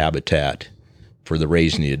best habitat for the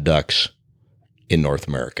raising of ducks in North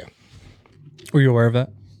America. Were you aware of that?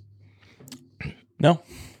 No.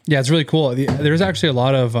 Yeah, it's really cool. There's actually a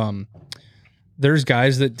lot of there's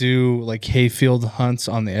guys that do like hayfield hunts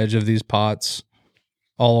on the edge of these pots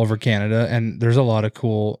all over Canada, and there's a lot of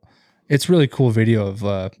it's really cool video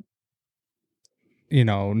of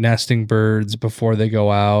nesting birds before they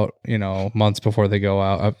go out, months before they go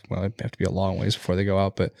out. Well, it'd have to be a long ways before they go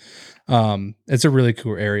out, but it's a really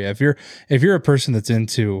cool area. If you're a person that's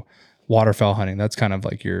into waterfowl hunting, that's kind of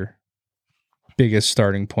like your biggest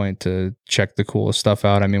starting point to check the coolest stuff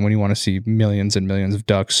out. I mean, when you want to see millions and millions of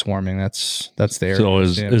ducks swarming, that's the area. So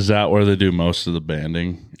is that where they do most of the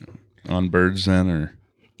banding on birds then, or?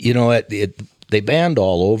 They band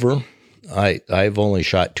all over. I've only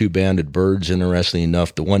shot 2 banded birds. Interestingly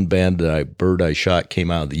enough, the one bird I shot came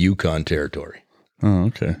out of the Yukon Territory. Oh,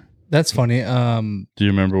 okay. That's funny. Do you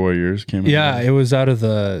remember where yours came? Yeah, it was out of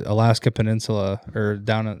the Alaska Peninsula, or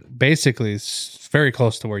down basically very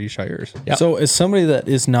close to where you shot yours. Yep. So as somebody that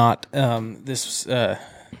is not, this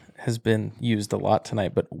has been used a lot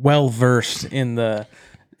tonight, but well versed in the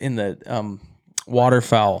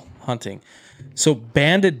waterfowl hunting. So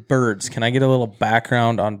banded birds, can I get a little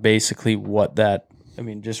background on basically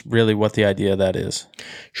just really what the idea of that is?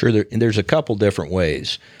 Sure. There's a couple different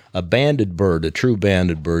ways. A banded bird, a true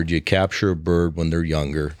banded bird, you capture a bird when they're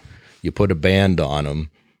younger, you put a band on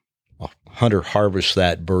them, a hunter harvests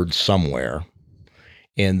that bird somewhere,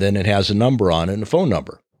 and then it has a number on it and a phone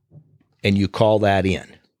number, and you call that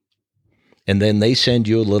in. And then they send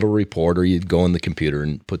you a little report, or you'd go in the computer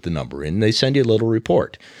and put the number in, and they send you a little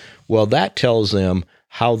report. Well, that tells them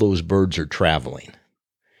how those birds are traveling.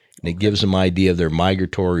 And it gives them an idea of their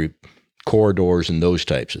migratory corridors and those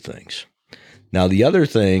types of things. Now, the other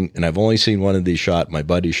thing, and I've only seen one of these shot, my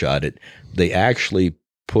buddy shot it, they actually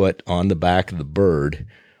put on the back of the bird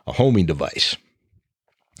a homing device.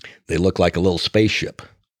 They look like a little spaceship.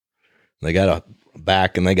 They got a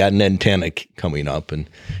back and they got an antenna coming up, and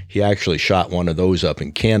he actually shot one of those up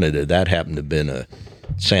in Canada. That happened to have been a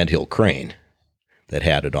sandhill crane that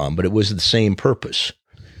had it on, but it was the same purpose,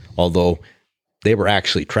 although they were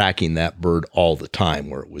actually tracking that bird all the time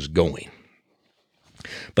where it was going.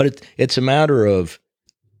 But it's a matter of,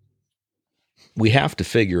 we have to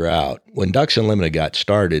figure out, when Ducks Unlimited got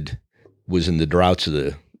started was in the droughts of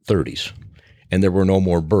the 30s, and there were no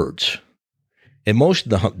more birds. And most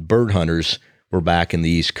of the bird hunters were back in the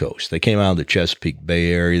East Coast. They came out of the Chesapeake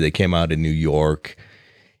Bay area, they came out of New York,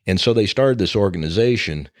 and so they started this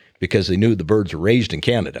organization because they knew the birds were raised in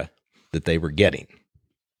Canada that they were getting.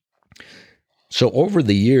 So over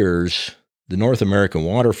the years, the North American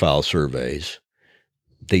waterfowl surveys,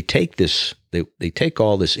 they take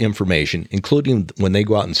all this information, including when they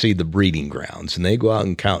go out and see the breeding grounds, and they go out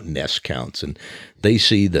and count nest counts, and they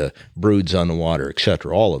see the broods on the water,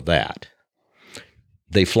 etc., all of that.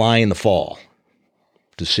 They fly in the fall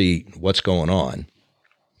to see what's going on.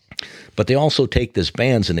 But they also take this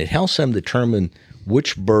bands, and it helps them determine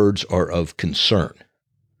which birds are of concern.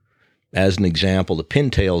 As an example, the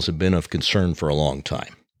pintails have been of concern for a long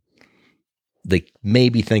time. They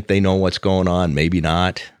maybe think they know what's going on, maybe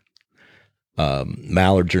not.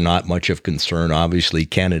 Mallards are not much of concern. Obviously,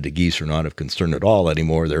 Canada geese are not of concern at all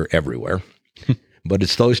anymore. They're everywhere. But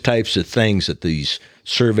it's those types of things that these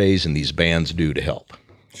surveys and these bands do to help.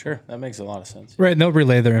 Sure, that makes a lot of sense. Right, and they'll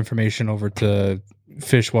relay their information over to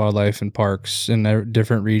Fish, Wildlife, and Parks in their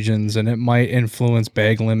different regions, and it might influence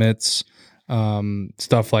bag limits,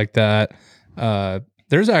 stuff like that.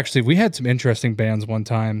 There's actually, we had some interesting bands one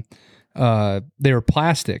time. They were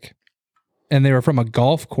plastic, and they were from a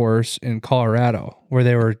golf course in Colorado where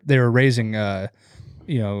they were raising,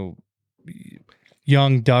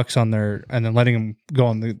 young ducks on their, and then letting them go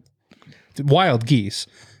on the wild geese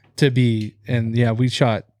to be. And yeah, we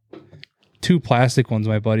shot 2 plastic ones.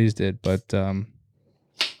 My buddies did, but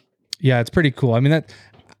yeah, it's pretty cool. I mean,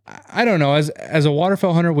 I don't know. As a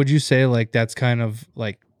waterfowl hunter, would you say like that's kind of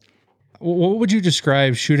like, what would you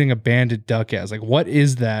describe shooting a banded duck as? Like, what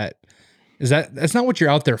is that? That's not what you're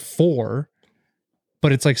out there for,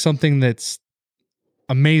 but it's like something that's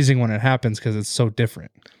amazing when it happens because it's so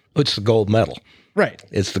different. It's the gold medal. Right.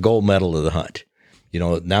 It's the gold medal of the hunt.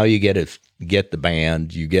 Now you get the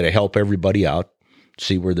band, you get to help everybody out,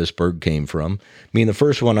 see where this bird came from. I mean, the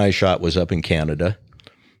first one I shot was up in Canada,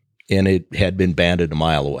 and it had been banded a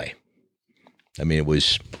mile away. I mean, it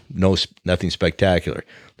was nothing spectacular.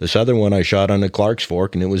 This other one I shot on the Clark's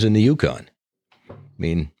Fork, and it was in the Yukon. I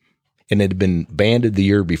mean, and it had been banded the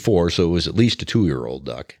year before, so it was at least a 2-year-old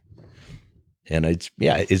duck. And it's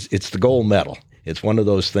the gold medal. It's one of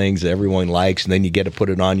those things that everyone likes, and then you get to put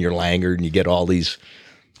it on your lanyard, and you get all these,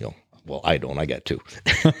 well, I don't. I got 2.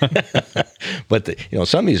 But,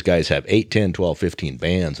 some of these guys have 8, 10, 12, 15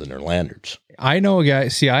 bands in their lanyards. I know a guy.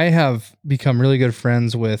 See, I have become really good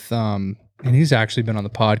friends with, and he's actually been on the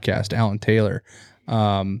podcast, Alan Taylor.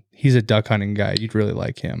 He's a duck hunting guy. You'd really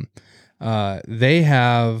like him.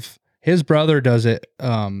 His brother does it.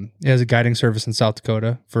 He has a guiding service in South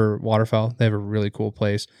Dakota for waterfowl. They have a really cool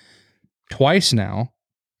place. Twice now.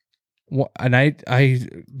 And I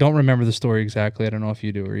don't remember the story exactly. I don't know if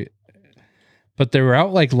you do, but they were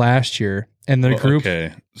out like last year, and the group.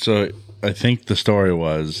 Okay, so I think the story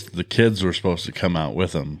was the kids were supposed to come out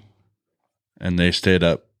with them, and they stayed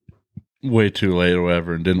up way too late or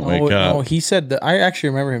whatever and didn't wake up. No, he said that. I actually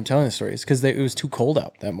remember him telling the stories because it was too cold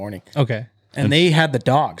out that morning. Okay, and they had the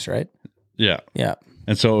dogs, right? Yeah, yeah.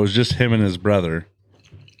 And so it was just him and his brother,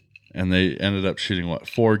 and they ended up shooting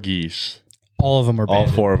 4 geese. All of them were banded.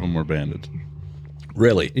 All 4 of them were banded.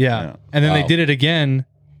 Really? Yeah. And then they did it again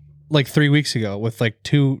like 3 weeks ago with like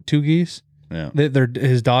two geese. Yeah.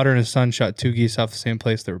 His daughter and his son shot 2 geese off the same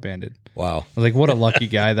place that were banded. Wow. I was like, what a lucky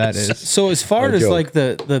guy that is. So as far as like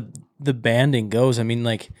the banding goes, I mean,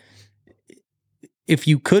 like, if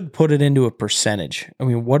you could put it into a percentage, I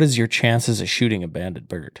mean, what is your chances of shooting a banded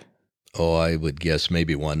bird? Oh, I would guess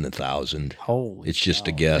maybe 1 in 1,000. Holy It's just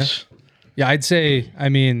a guess. Yeah, I'd say. I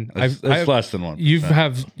mean, It's less than 1%.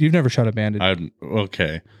 You've never shot a banded.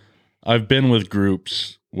 Okay, I've been with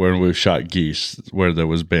groups where we've shot geese where there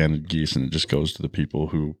was banded geese, and it just goes to the people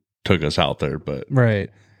who took us out there. But right,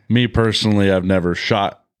 me personally, I've never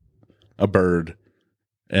shot a bird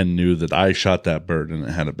and knew that I shot that bird and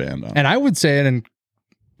it had a band on it. And I would say, and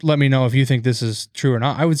let me know if you think this is true or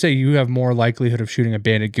not. I would say you have more likelihood of shooting a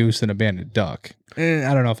banded goose than a banded duck. I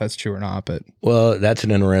don't know if that's true or not, but well, that's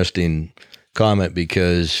an interesting comment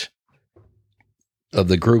because of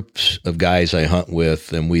the groups of guys I hunt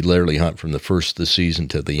with, and we literally hunt from the first of the season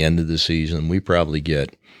to the end of the season. We probably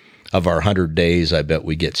get, of our 100 days, I bet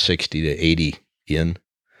we get 60 to 80 in.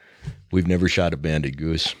 We've never shot a banded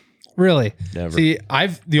goose. Really? Never. See,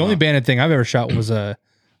 the only banded thing I've ever shot was a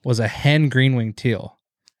hen green-winged teal,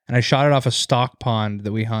 and I shot it off a stock pond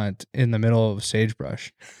that we hunt in the middle of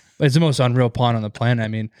sagebrush. It's the most unreal pond on the planet. I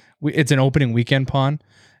mean, it's an opening weekend pond,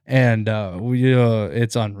 and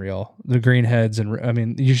it's unreal. The greenheads, and I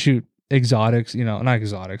mean, you shoot exotics, not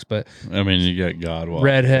exotics, but I mean, you got Godwall,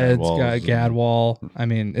 redheads, got Gadwall. I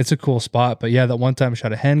mean, it's a cool spot. But yeah, that one time I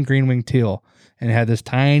shot a hen green-winged teal, and it had this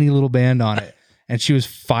tiny little band on it, and she was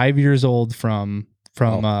 5 years old from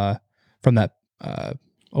that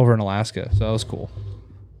over in Alaska. So that was cool.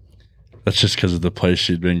 That's just because of the place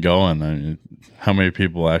she'd been going. I mean, how many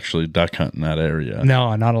people actually duck hunt in that area?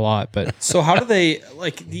 No, not a lot. But so how do they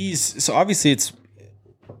like these? So obviously it's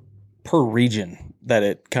per region that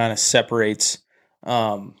it kind of separates.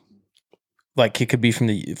 Like it could be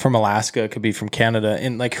from Alaska, it could be from Canada,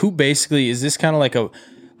 and like who basically is this kind of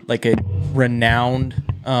like a renowned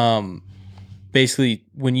basically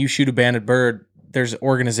when you shoot a banded bird, there's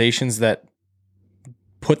organizations that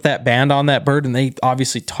put that band on that bird, and they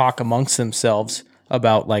obviously talk amongst themselves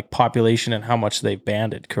about like population and how much they've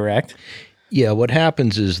banded, correct? Yeah, what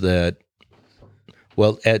happens is that,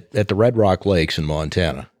 well, at the Red Rock Lakes in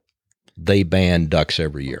Montana, they ban ducks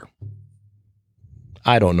every year.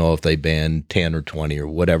 I don't know if they ban 10 or 20 or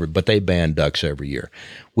whatever, but they ban ducks every year.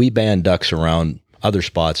 We ban ducks around other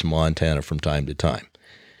spots in Montana from time to time.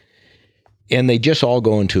 And they just all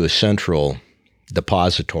go into a central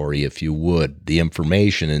depository, if you would, the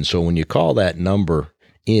information. And so when you call that number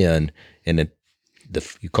in, and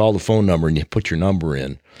you call the phone number and you put your number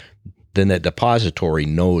in, then that depository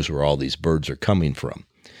knows where all these birds are coming from.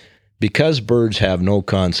 Because birds have no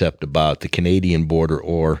concept about the Canadian border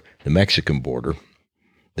or the Mexican border,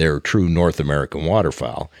 they're true North American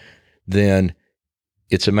waterfowl, then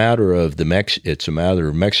it's a matter of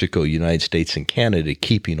Mexico, United States, and Canada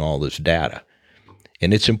keeping all this data.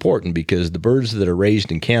 And it's important because the birds that are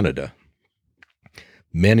raised in Canada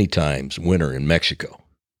many times winter in Mexico.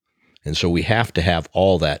 And so we have to have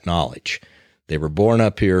all that knowledge. They were born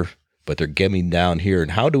up here, but they're getting down here.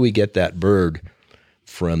 And how do we get that bird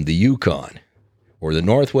from the Yukon or the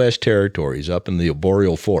Northwest Territories up in the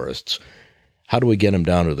arboreal forests? How do we get them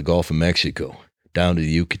down to the Gulf of Mexico, down to the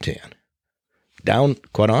Yucatan? Down,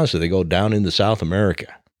 quite honestly, they go down into South America.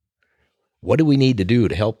 What do we need to do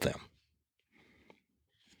to help them?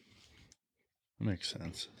 Makes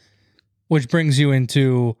sense. Which brings you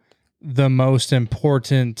into the most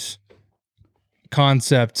important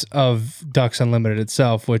concept of Ducks Unlimited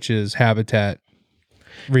itself, which is habitat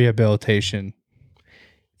rehabilitation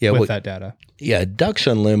with that data. Yeah, Ducks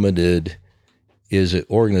Unlimited is an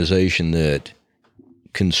organization that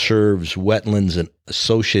conserves wetlands and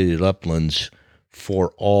associated uplands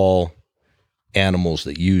for all animals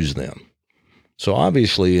that use them. So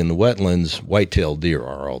obviously in the wetlands, white-tailed deer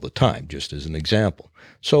are all the time, just as an example.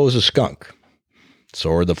 So is a skunk.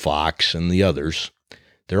 So are the fox and the others.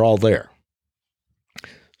 They're all there.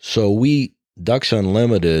 So we, Ducks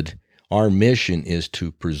Unlimited, our mission is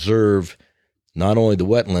to preserve not only the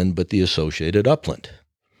wetland, but the associated upland.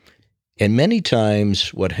 And many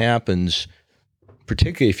times what happens,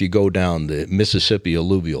 particularly if you go down the Mississippi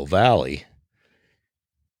alluvial valley,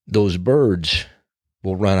 those birds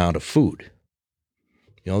will run out of food.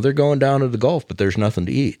 You know, they're going down to the Gulf, but there's nothing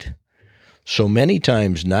to eat. So many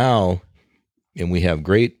times now, and we have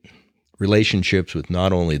great relationships with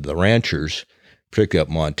not only the ranchers, particularly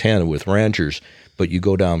up Montana with ranchers, but you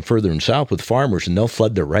go down further and south with farmers and they'll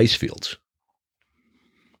flood their rice fields.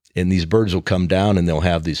 And these birds will come down and they'll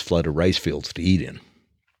have these flooded rice fields to eat in.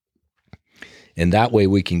 And that way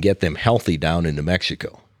we can get them healthy down into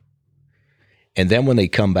Mexico. And then when they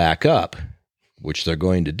come back up, which they're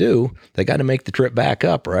going to do, they got to make the trip back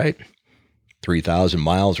up, right? 3,000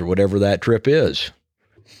 miles or whatever that trip is.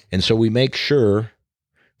 And so we make sure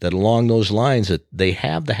that along those lines that they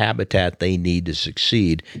have the habitat they need to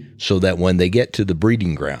succeed so that when they get to the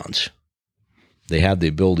breeding grounds, they have the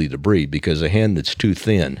ability to breed, because a hen that's too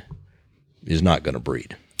thin is not going to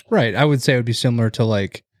breed. Right. I would say it would be similar to,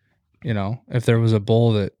 like, you know, if there was a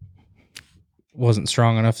bull that wasn't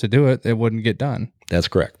strong enough to do it, it wouldn't get done. That's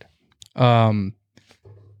correct.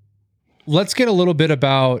 Let's get a little bit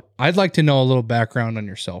about, I'd like to know a little background on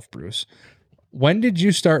yourself, Bruce. When did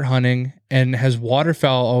you start hunting, and has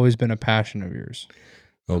waterfowl always been a passion of yours?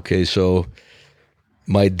 Okay, so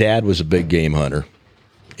my dad was a big game hunter.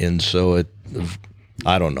 And so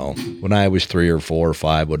I don't know, when I was 3 or 4 or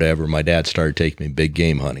 5, whatever, my dad started taking me big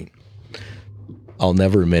game hunting. I'll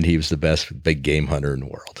never admit he was the best big game hunter in the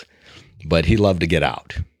world, but he loved to get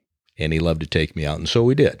out and he loved to take me out. And so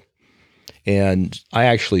we did. And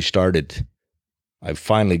I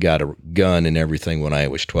finally got a gun and everything when I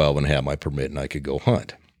was 12 and had my permit and I could go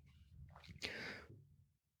hunt.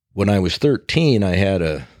 When I was 13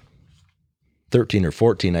 or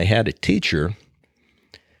 14, I had a teacher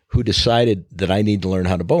who decided that I need to learn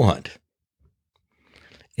how to bow hunt.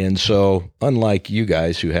 And so, unlike you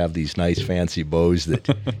guys who have these nice fancy bows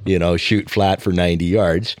that, you know, shoot flat for 90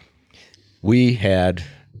 yards, we had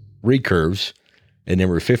recurves, and they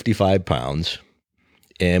were 55 pounds,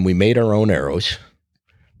 and we made our own arrows.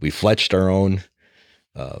 We fletched our own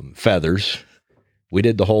feathers. We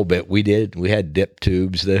did the whole bit. We had dip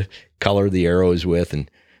tubes to color the arrows with,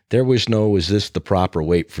 and there was was this the proper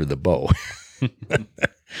weight for the bow?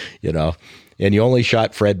 You know, and you only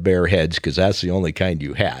shot Fredbear heads because that's the only kind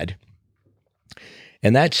you had.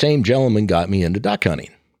 And that same gentleman got me into duck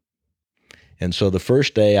hunting. And so the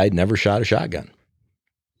first day I'd never shot a shotgun.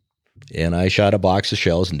 And I shot a box of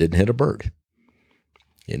shells and didn't hit a bird.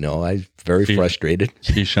 You know, I'm very frustrated.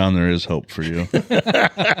 See, Sean, there is hope for you.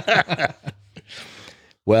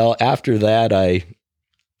 Well, after that, I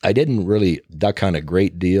didn't really duck hunt a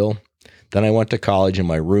great deal. Then I went to college, and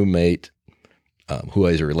my roommate, who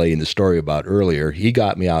I was relating the story about earlier, he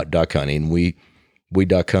got me out duck hunting. We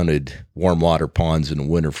duck hunted warm water ponds in the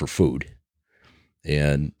winter for food,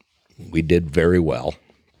 and we did very well.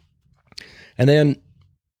 And then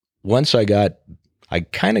once I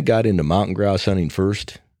kind of got into mountain grouse hunting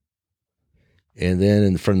first, and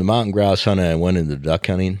then from the mountain grouse hunting, I went into duck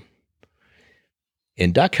hunting.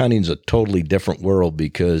 And duck hunting is a totally different world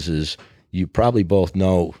because, as you probably both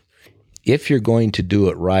know, if you're going to do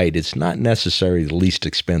it right, it's not necessarily the least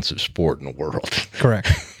expensive sport in the world. Correct.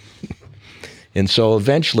 And so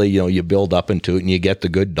eventually, you know, you build up into it, and you get the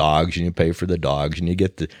good dogs, and you pay for the dogs, and you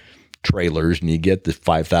get the trailers, and you get the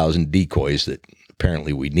 5,000 decoys that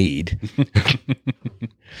apparently we need.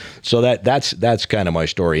 So that's kind of my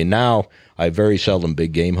story. And now I very seldom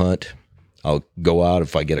big game hunt. I'll go out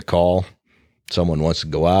if I get a call. Someone wants to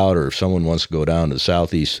go out, or if someone wants to go down to the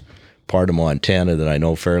southeast part of Montana that I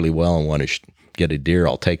know fairly well and want to get a deer,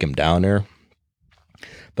 I'll take them down there.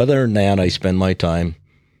 But other than that, I spend my time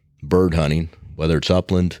bird hunting, whether it's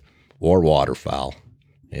upland or waterfowl.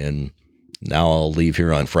 And now I'll leave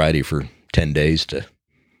here on Friday for 10 days to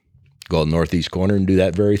go to the northeast corner and do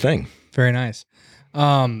that very thing. Very nice.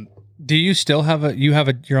 Do you still have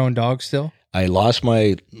your own dog still? I lost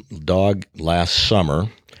my dog last summer,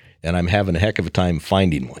 and I'm having a heck of a time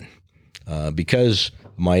finding one. Because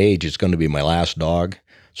of my age, it's going to be my last dog.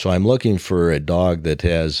 So I'm looking for a dog that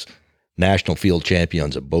has national field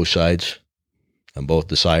champions at both sides, on both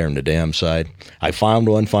the sire and the dam side. I found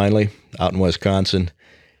one finally out in Wisconsin,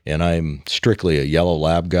 and I'm strictly a yellow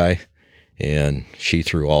lab guy, and she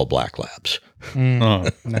threw all black labs.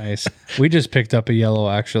 Nice. We just picked up a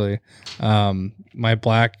yellow, actually. My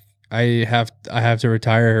black, I have to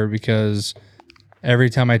retire her because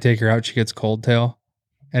every time I take her out, she gets cold tail,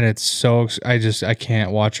 and it's so, I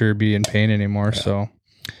can't watch her be in pain anymore. Yeah. So,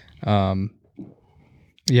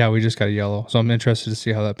 yeah, we just got a yellow. So I'm interested to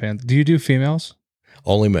see how that pans. Do you do females?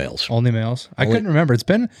 Only males. Only males. I couldn't remember. It's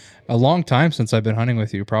been a long time since I've been hunting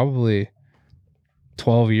with you, probably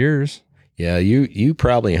 12 years. Yeah, you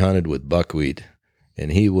probably hunted with Buckwheat,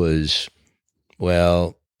 and he weighed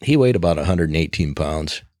about 118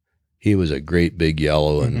 pounds. He was a great big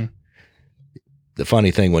yellow, and the funny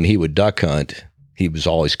thing, when he would duck hunt, he was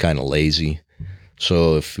always kind of lazy.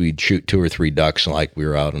 So if we'd shoot 2 or 3 ducks, like we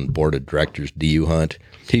were out on the board of directors DU hunt,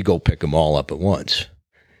 he'd go pick them all up at once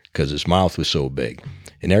because his mouth was so big.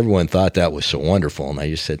 And everyone thought that was so wonderful. And I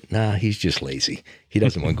just said, nah, he's just lazy. He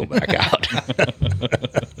doesn't want to go back out.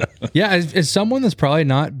 Yeah, as someone that's probably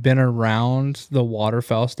not been around the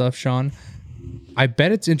waterfowl stuff, Sean, I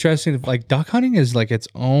bet it's interesting. Like, duck hunting is like its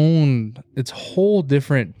whole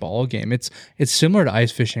different ball game. It's similar to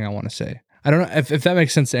ice fishing, I want to say. I don't know if that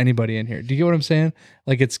makes sense to anybody in here. Do you get what I'm saying?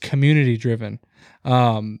 Like, it's community driven.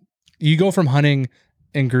 You go from hunting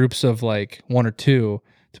in groups of like 1 or 2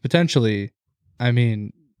 to potentially,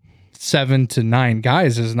 7 to 9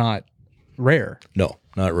 guys is not rare. No,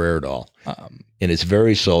 not rare at all. And it's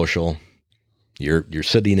very social. You're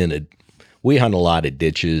sitting we hunt a lot of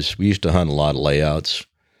ditches. We used to hunt a lot of layouts.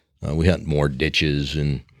 We hunt more ditches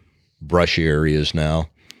and brushy areas now.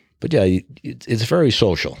 But yeah, it's very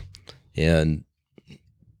social. And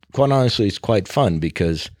quite honestly, it's quite fun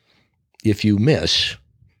because if you miss,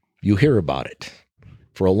 you hear about it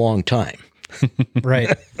for a long time.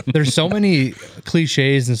 Right. There's so many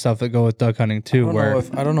cliches and stuff that go with duck hunting too.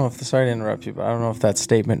 I don't know if sorry to interrupt you, but I don't know if that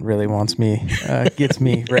statement really gets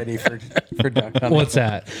me ready for duck hunting. What's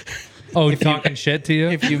that? Oh, talking shit to you?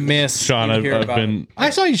 If you miss, Sean, I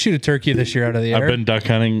saw you shoot a turkey this year out of the air. I've been duck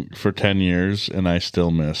hunting for 10 years, and I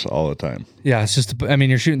still miss all the time. Yeah, it's just,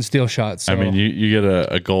 you're shooting steel shots. So. You get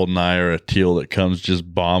a golden eye or a teal that comes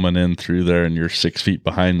just bombing in through there, and you're 6 feet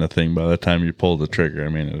behind the thing by the time you pull the trigger.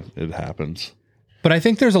 It happens. But I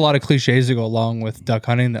think there's a lot of cliches that go along with duck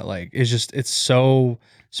hunting that it's so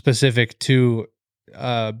specific to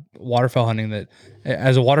waterfowl hunting that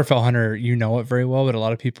as a waterfowl hunter, you know it very well, but a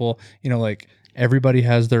lot of people, everybody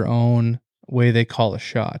has their own way they call a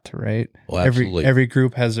shot, right? Well, absolutely. Every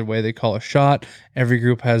group has their way they call a shot. Every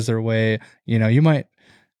group has their way, we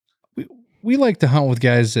like to hunt with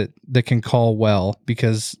guys that can call well,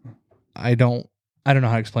 because I don't know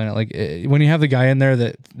how to explain it. Like, when you have the guy in there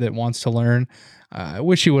that wants to learn, I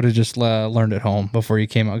wish you would have just learned at home before you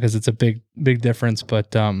came out, because it's a big difference.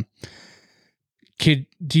 But do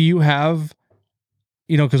you have,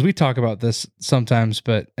 because we talk about this sometimes,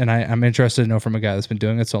 and I'm interested to know from a guy that's been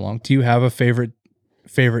doing it so long, do you have a favorite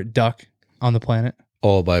duck on the planet?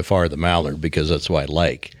 Oh, by far the mallard, because that's what I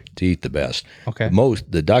like to eat the best. Okay.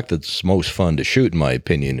 The duck that's most fun to shoot, in my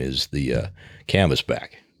opinion, is the canvasback.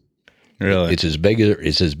 Really? It's as big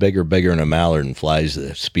or bigger than a mallard and flies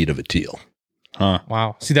the speed of a teal. Huh.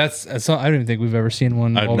 Wow. See, that's I don't even think we've ever seen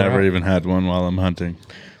one. I've never even had one while I'm hunting.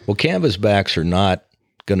 Well, canvasbacks are not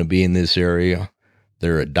going to be in this area.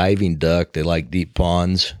 They're a diving duck. They like deep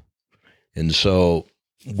ponds. And so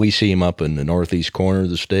we see them up in the northeast corner of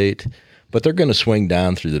the state, but they're going to swing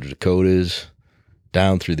down through the Dakotas,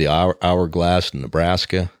 down through the hourglass in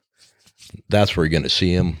Nebraska. That's where you're going to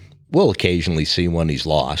see them. We'll occasionally see one he's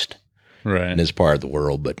lost Right. in this part of the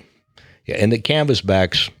world, but yeah, and the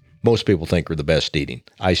canvasbacks, most people think are the best eating.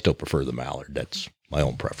 I still prefer the mallard. That's my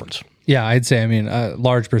own preference. Yeah, I'd say. I mean, a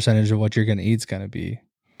large percentage of what you're going to eat is going to be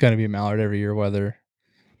mallard every year.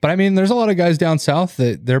 But I mean, there's a lot of guys down south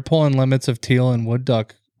that they're pulling limits of teal and wood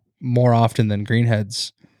duck more often than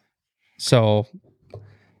greenheads. So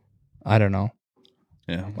I don't know.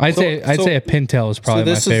 Yeah. I'd say a pintail is probably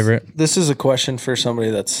my favorite. This is a question for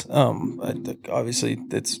somebody that's I think obviously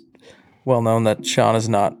it's well known that Sean is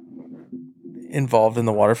not involved in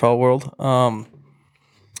the waterfowl world.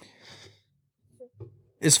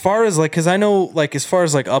 As far as because I know as far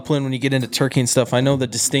as upland, when you get into turkey and stuff, I know the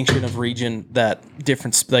distinction of region that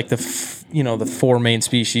different the 4 main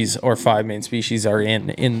species or 5 main species are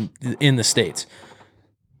in the States.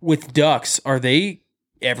 With ducks, are they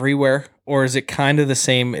everywhere, or is it kind of the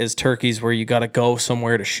same as turkeys where you got to go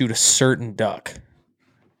somewhere to shoot a certain duck?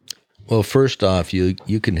 Well, first off, you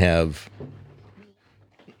can have.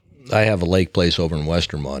 I have a lake place over in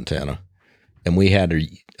western Montana, and we had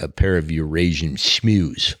a pair of Eurasian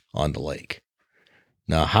shmews on the lake.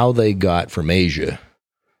 Now, how they got from Asia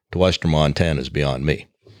to western Montana is beyond me.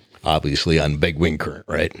 Obviously, on big wind current,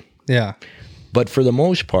 right? Yeah. But for the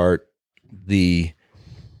most part, the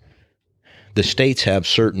states have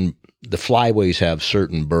the flyways have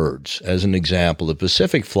certain birds. As an example, the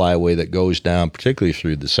Pacific flyway that goes down, particularly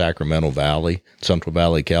through the Sacramento Valley, Central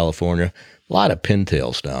Valley, California, a lot of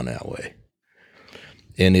pintails down that way.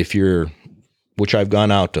 And which I've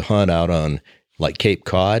gone out to hunt out on Cape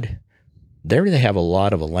Cod, there they have a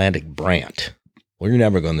lot of Atlantic brant. Well, you're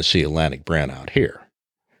never going to see Atlantic brant out here.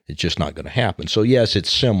 It's just not going to happen. So yes,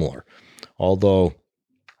 it's similar. Although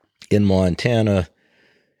in Montana,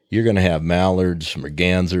 you're going to have mallards,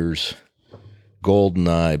 mergansers,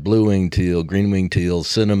 goldeneye, blue-winged teal, green-winged teal,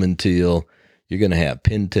 cinnamon teal. You're going to have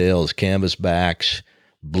pintails, canvasbacks,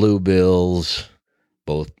 bluebills,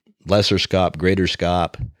 both lesser scaup, greater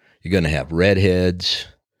scaup. You're going to have redheads,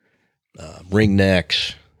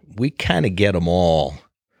 ringnecks. We kind of get them all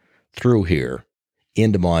through here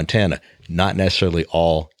into Montana, not necessarily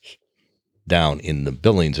all down in the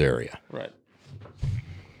Billings area. Right.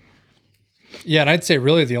 Yeah, and I'd say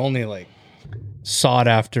really the only sought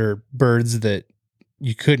after birds that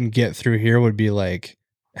you couldn't get through here would be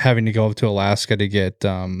having to go up to Alaska to get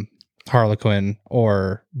harlequin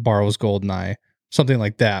or Barrow's goldeneye. Something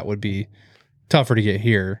like that would be tougher to get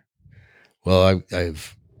here. Well,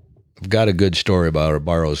 I've got a good story about a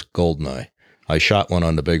Barrow's goldeneye. I shot one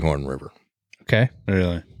on the Bighorn River. Okay.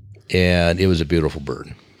 Really? And it was a beautiful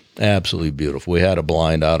bird. Absolutely beautiful. We had a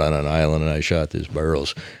blind out on an island, and I shot this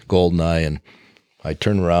Barrow's goldeneye, and I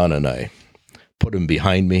turned around and I put him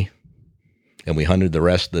behind me, and we hunted the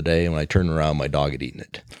rest of the day. And when I turned around, my dog had eaten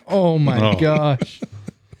it. Oh my gosh.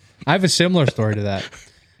 I have a similar story to that.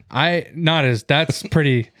 That's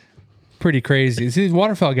pretty crazy. See, these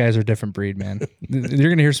waterfowl guys are a different breed, man. You're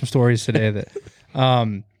going to hear some stories today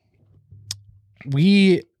that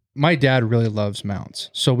my dad really loves mounts.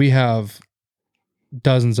 So we have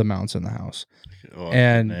dozens of mounts in the house. Oh,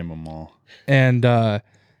 and name them all. And I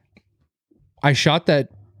shot that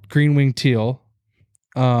green-winged teal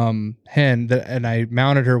hen and I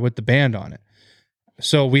mounted her with the band on it.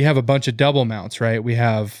 So we have a bunch of double mounts, right?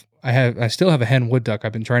 I still have a hen wood duck.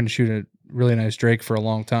 I've been trying to shoot a really nice drake for a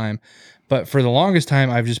long time, but for the longest time,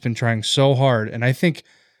 I've just been trying so hard. And I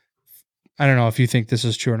don't know if you think this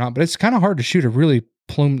is true or not, but it's kind of hard to shoot a really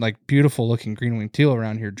plumed, beautiful looking green-winged teal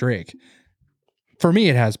around here, drake. For me,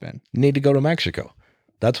 it has been. You need to go to Mexico.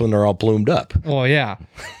 That's when they're all plumed up. Oh yeah,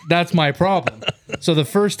 that's my problem. So the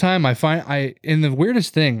first time and the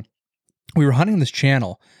weirdest thing, we were hunting this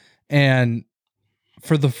channel, and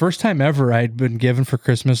for the first time ever, I'd been given for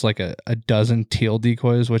Christmas a dozen teal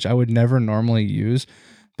decoys, which I would never normally use,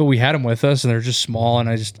 but we had them with us, and they're just small, and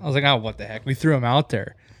I was like, oh, what the heck? We threw them out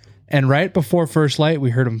there, and right before first light,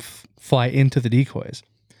 we heard them fly into the decoys,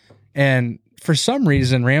 and for some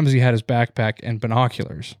reason, Ramsey had his backpack and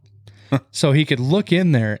binoculars. So he could look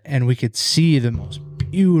in there and we could see the most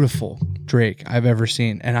beautiful drake I've ever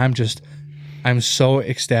seen. And I'm just I'm so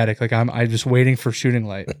ecstatic. Like I'm just waiting for shooting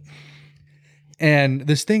light. And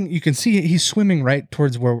this thing, you can see he's swimming right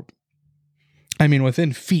towards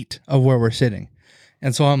within feet of where we're sitting.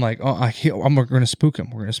 And so I'm like, we're going to spook him.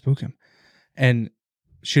 We're going to spook him. And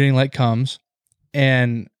shooting light comes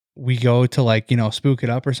and we go to spook it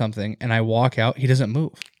up or something. And I walk out. He doesn't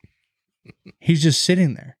move. He's just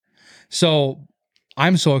sitting there. So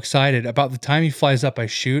I'm so excited. About the time he flies up, I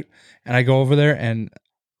shoot and I go over there and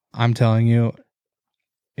I'm telling you,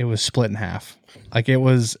 it was split in half. Like it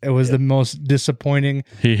was the most disappointing.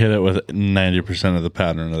 He hit it with 90% of the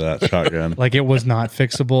pattern of that shotgun. Like it was not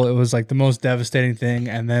fixable. It was like the most devastating thing.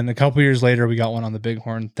 And then a couple years later, we got one on the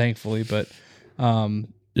Bighorn, thankfully. But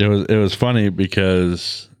it was funny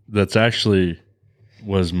because that's actually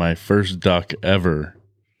was my first duck ever.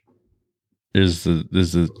 Is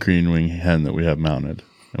the green wing hen that we have mounted,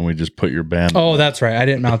 and we just put your band. Oh, that's right. I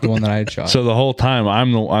didn't mount the one that I had shot. So the whole time I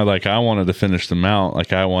wanted to finish the mount.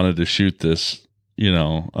 Like I wanted to shoot this,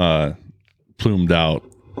 plumed out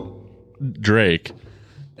drake,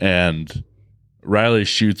 and Riley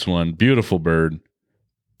shoots one beautiful bird,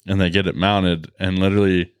 and they get it mounted, and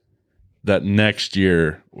literally that next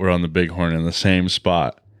year we're on the Bighorn in the same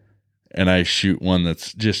spot, and I shoot one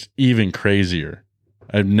that's just even crazier.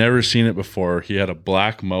 I've never seen it before. He had a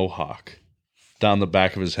black mohawk down the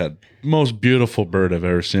back of his head. Most beautiful bird I've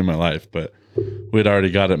ever seen in my life, but we'd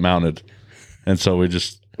already got it mounted. And so we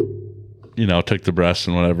just, took the breast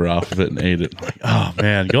and whatever off of it and ate it. I'm like, oh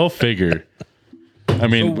man, go figure. I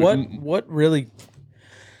mean, so what really,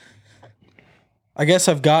 I guess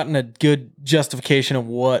I've gotten a good justification of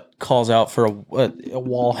what calls out for a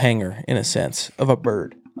wall hanger in a sense of a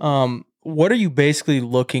bird. What are you basically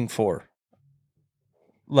looking for?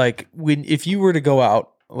 Like if you were to go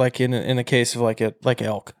out, like in a case of like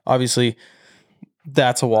elk, obviously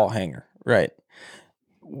that's a wall hanger, right?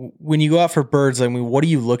 When you go out for birds, what are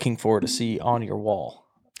you looking for to see on your wall?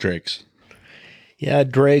 Drakes. Yeah,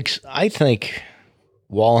 drakes. I think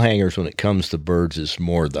wall hangers, when it comes to birds, is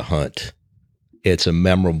more the hunt. It's a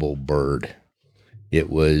memorable bird. It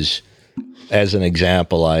was, as an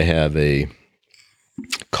example, I have a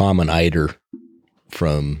common eider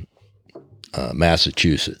from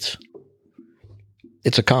Massachusetts.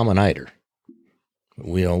 It's a common eider.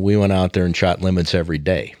 We went out there and shot limits every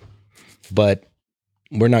day, but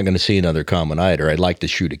we're not going to see another common eider. I'd like to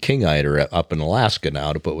shoot a king eider up in Alaska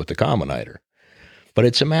now to put with the common eider, but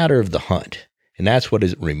it's a matter of the hunt, and that's what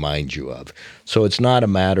it reminds you of. So it's not a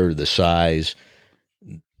matter of the size.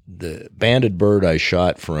 The banded bird I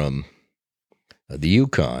shot from the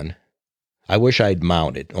Yukon, I wish I'd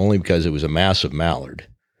mounted, only because it was a massive mallard.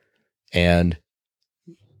 And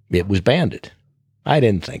it was banded. I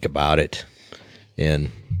didn't think about it.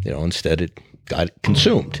 And, instead it got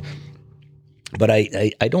consumed. But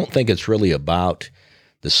I don't think it's really about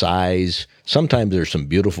the size. Sometimes there's some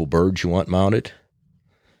beautiful birds you want mounted.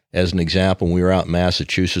 As an example, when we were out in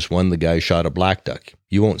Massachusetts, one of the guys shot a black duck.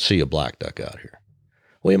 You won't see a black duck out here.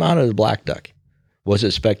 We mounted a black duck. Was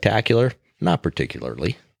it spectacular? Not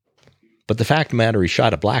particularly. But the fact of the matter, he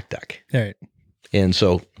shot a black duck. Right. And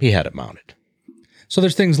so he had it mounted. So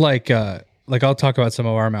there's things like I'll talk about some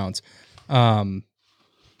of our mounts. I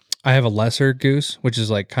have a lesser goose, which is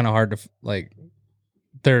kind of hard to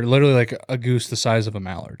they're literally like a goose the size of a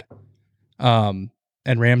mallard. And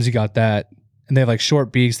Ramsey got that, and they have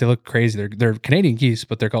short beaks. They look crazy. They're Canadian geese,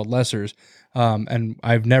 but they're called lessers. And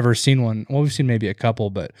I've never seen one. Well, we've seen maybe a couple,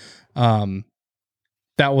 but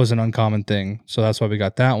that was an uncommon thing. So that's why we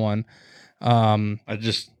got that one.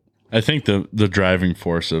 I think the driving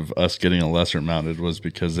force of us getting a lesser mounted was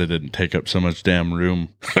because they didn't take up so much damn room.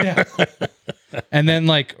 Yeah. And then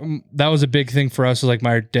that was a big thing for us. Is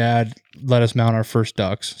my dad let us mount our first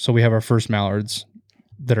ducks. So we have our first mallards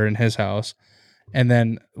that are in his house. And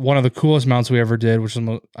then one of the coolest mounts we ever did, which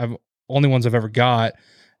is only ones I've ever got,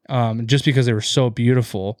 just because they were so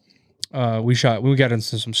beautiful. We got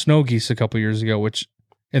into some snow geese a couple years ago, which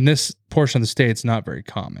in this portion of the state, it's not very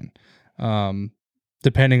common.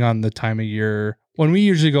 Depending on the time of year. When we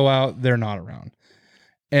usually go out, they're not around.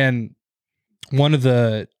 And one of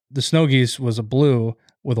the snow geese was a blue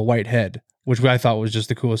with a white head, which I thought was just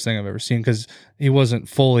the coolest thing I've ever seen, because he wasn't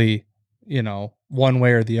fully, one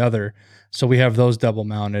way or the other. So we have those double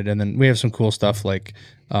mounted, and then we have some cool stuff like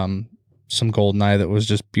some goldeneye that was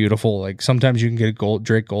just beautiful. Sometimes you can get a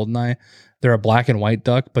Drake goldeneye. They're a black and white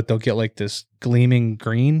duck, but they'll get this gleaming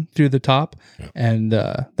green through the top, and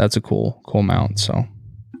that's a cool mount. So,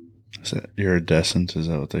 is that iridescent? Is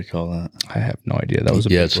that what they call that? I have no idea. That was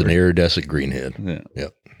it's an iridescent greenhead. Yeah.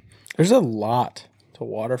 Yep. There's a lot to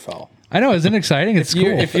waterfowl. I know, isn't it exciting? It's cool.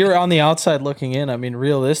 If you're on the outside looking in,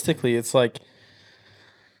 realistically, it's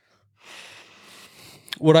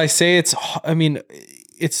Would I say it's? I mean,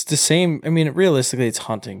 it's the same. I mean, realistically, it's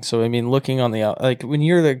hunting. So I mean, looking on the like when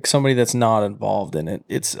you're like somebody that's not involved in it,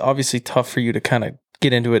 it's obviously tough for you to kind of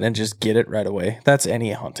get into it and just get it right away. That's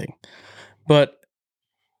any hunting, but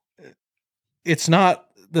it's not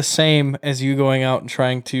the same as you going out and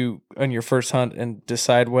trying to on your first hunt and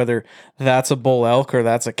decide whether that's a bull elk or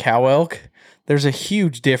that's a cow elk. There's a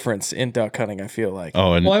huge difference in duck hunting, I feel like.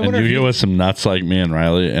 Oh, and, Well, I and wonder you if get you- with some nuts like me and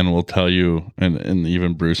Riley, and we'll tell you, and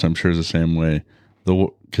even Bruce, I'm sure is the same way.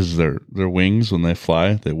 Because their wings when they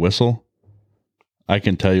fly, they whistle. I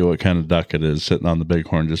can tell you what kind of duck it is sitting on the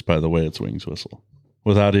bighorn just by the way its wings whistle,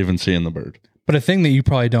 without even seeing the bird. But a thing that you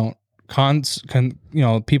probably don't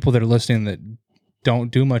people that are listening that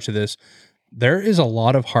don't do much of this, there is a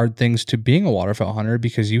lot of hard things to being a waterfowl hunter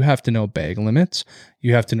because you have to know bag limits,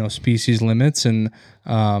 you have to know species limits, and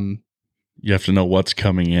You have to know what's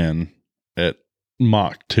coming in at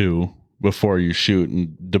Mach 2 before you shoot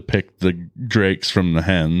and depict the drakes from the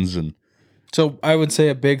hens. And So I would say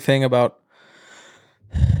a big thing about,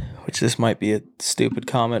 which this might be a stupid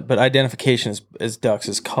comment, but identification as ducks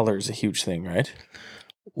as color is a huge thing, right?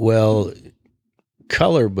 Well,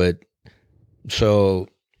 color, but so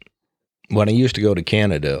when I used to go to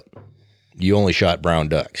Canada, you only shot brown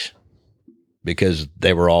ducks because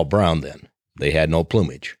they were all brown then. They had no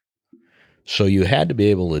plumage. So you had to be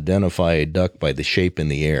able to identify a duck by the shape in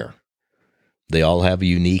the air. They all have a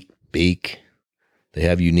unique beak. They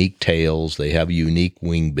have unique tails. They have a unique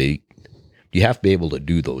wing beak. You have to be able to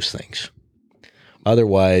do those things.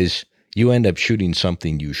 Otherwise, you end up shooting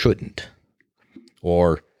something you shouldn't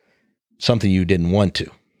or something you didn't want to.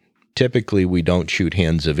 Typically, we don't shoot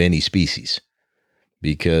hens of any species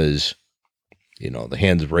because, the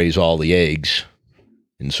hens raise all the eggs,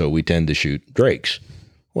 and so we tend to shoot drakes.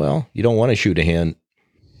 Well, you don't want to shoot a hen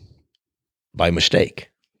by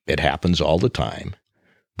mistake. It happens all the time,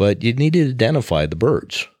 but you need to identify the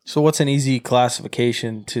birds. So what's an easy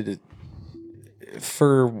classification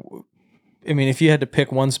if you had to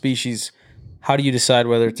pick one species, how do you decide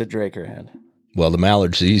whether it's a drake or a hen? Well, the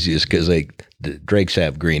mallard's the easiest because the drakes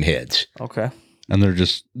have green heads. Okay. and they're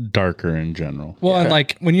just darker in general. Well, and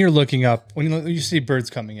like when you're looking up, when you see birds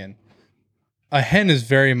coming in, a hen is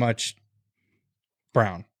very much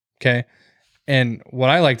brown. Okay. And what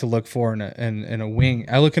I like to look for in a wing,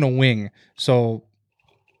 I look in a wing. So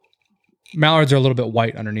mallards are a little bit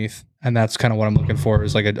white underneath, and that's kind of what I'm looking for.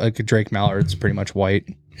 Is like a Drake mallard. It's pretty much white.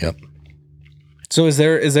 Yep. So is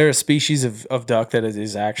there a species of duck that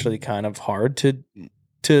is actually kind of hard to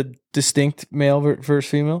distinct male versus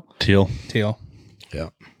female? Teal. Yeah.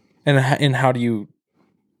 And how do you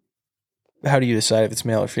decide if it's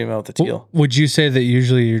male or female with the teal? Would you say that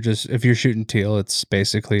usually if you're shooting teal,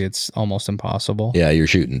 it's almost impossible? Yeah, you're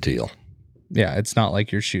shooting teal. Yeah, it's not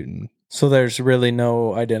like you're shooting. So there's really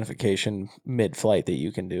no identification mid-flight that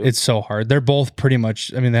you can do. It's so hard. They're both pretty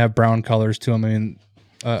much. I mean, they have brown colors to them. I mean,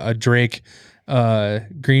 a Drake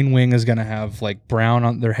green wing is gonna have like brown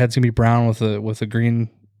on their head's gonna be brown with a green.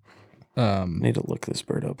 Need to look this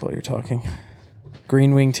bird up while you're talking.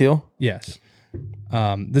 Green wing teal. Yes.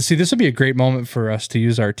 This would be a great moment for us to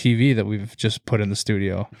use our TV that we've just put in the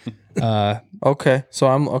studio. Okay, so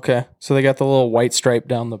they got the little white stripe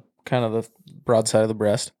down the kind of the broad side of the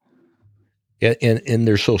breast. Yeah, and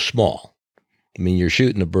they're so small. I mean, you're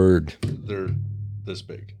shooting a bird. They're this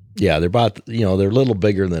big. Yeah, they're about, they're a little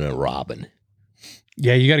bigger than a robin.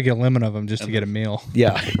 Yeah, you got to get a limit of them just to get a meal.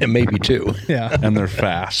 Yeah, and maybe two. Yeah. And they're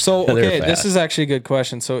fast. So They're okay, fast. this is actually a good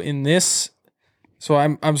question. So in this,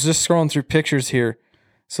 I'm just scrolling through pictures here.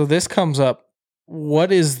 So this comes up. Why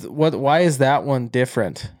is that one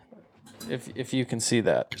different? If you can see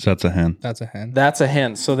that. 'Cause that's a hen. That's a hen. That's a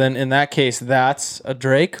hen. So then in that case, that's a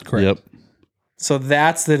drake. Correct. Yep. So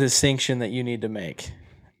that's the distinction that you need to make.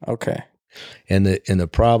 Okay. And the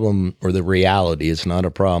problem, or the reality, it's not a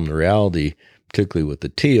problem. The reality, particularly with the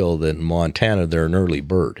teal, that in Montana, they're an early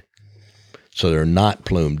bird. So they're not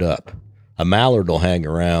plumed up. A mallard will hang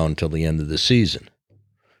around till the end of the season.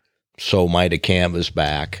 So might a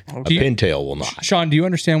canvasback. A pintail will not. Sean, do you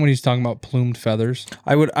understand when he's talking about plumed feathers?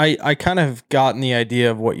 I kind of have gotten the idea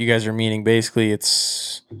of what you guys are meaning. Basically,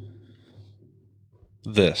 it's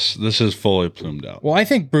This is fully plumed out. Well, I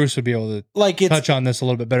think Bruce would be able to like touch on this a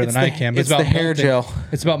little bit better than I can. But It's the hair molting, gel.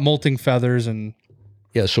 It's about molting feathers and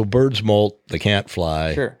Yeah, so birds molt, they can't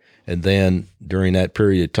fly. Sure. And then during that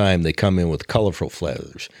period of time, they come in with colorful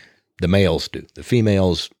feathers. The males do. The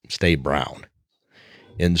females stay brown.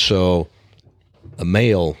 And so a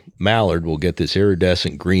male mallard will get this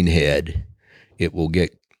iridescent green head. It will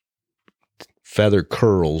get feather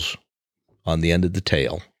curls on the end of the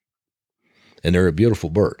tail. And they're a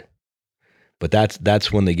beautiful bird. but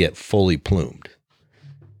that's when they get fully plumed.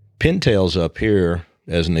 Pintails up here,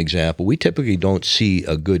 as an example, we typically don't see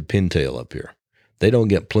a good pintail up here. They don't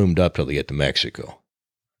get plumed up till they get to Mexico.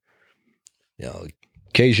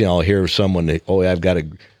 Occasionally I'll hear someone, I've got I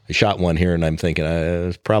shot one here, and I'm thinking,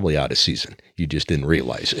 it's probably out of season. You just didn't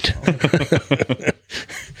realize it.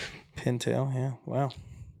 Pintail, yeah, wow.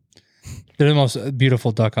 They're the most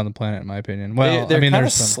beautiful duck on the planet, in my opinion. Well, they're kind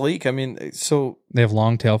of some, sleek. I mean, so they have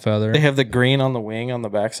long tail feather. they have the green on the wing on the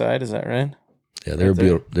backside. Is that right? Yeah,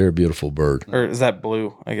 they're a beautiful bird. Or is that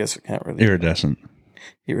blue? I guess we can't really. Iridescent.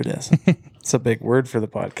 Iridescent. It's a big word for the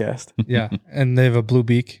podcast. Yeah, and they have a blue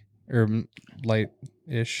beak or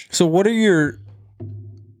light-ish. So, what are your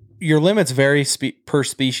limits? Vary per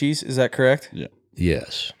species. Is that correct? Yeah.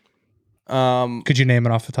 Yes. Could you name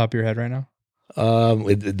it off the top of your head right now?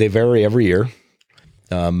 They vary every year.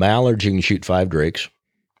 Mallards, you can shoot 5 drakes.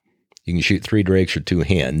 You can shoot 3 drakes or 2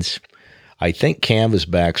 hens. I think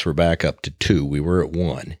canvasbacks were back up to 2. We were at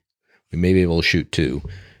 1. We may be able to shoot 2.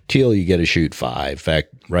 Teal, you get to shoot 5. In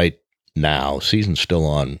fact, right now, season's still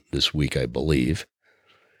on this week, I believe.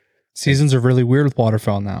 Seasons are really weird with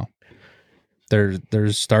waterfowl now.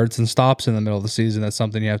 There's starts and stops in the middle of the season. That's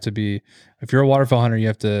something you have to be. If you're a waterfowl hunter, you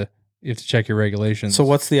have to check your regulations. So,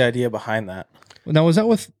 what's the idea behind that? Now, was that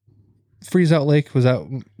with Freeze Out Lake? Was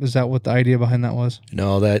that what the idea behind that was?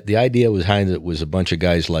 No, that the idea behind it was a bunch of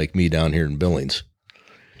guys like me down here in Billings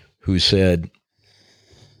who said,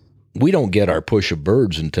 we don't get our push of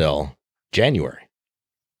birds until January,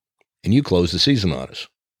 and you close the season on us.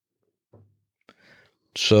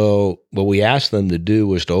 So what we asked them to do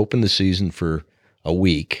was to open the season for a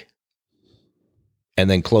week and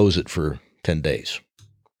then close it for 10 days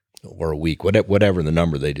or a week, whatever the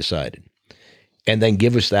number they decided, and then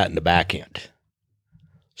give us that in the back end.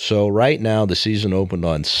 So right now the season opened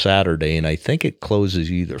on Saturday, and I think it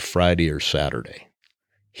closes either Friday or Saturday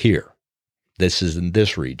here. This is in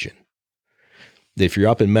this region. If you're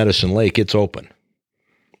up in Medicine Lake, it's open.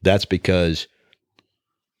 That's because,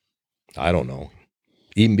 I don't know,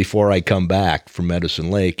 even before I come back from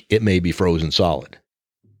Medicine Lake, it may be frozen solid.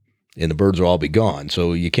 And the birds will all be gone,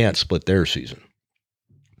 so you can't split their season.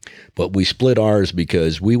 But we split ours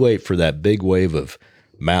because we wait for that big wave of,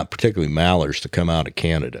 particularly mallards, to come out of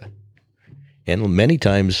Canada. And many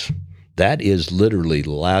times, that is literally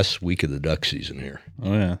the last week of the duck season here.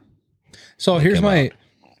 Oh, yeah. So here's my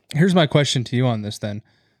question to you on this then.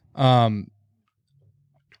 I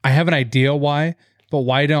have an idea why, but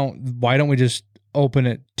why don't we just open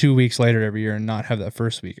it 2 weeks later every year and not have that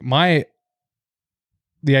first week?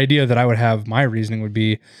 The idea that I would have, my reasoning would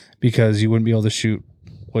be because you wouldn't be able to shoot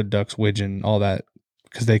wood ducks, widgeon, all that,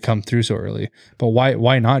 because they come through so early. But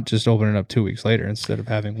why not just open it up 2 weeks later instead of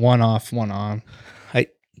having one off, one on?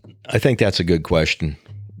 I think that's a good question.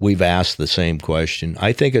 We've asked the same question.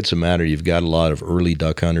 I think it's a matter, you've got a lot of early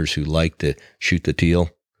duck hunters who like to shoot the teal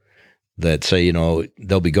that say,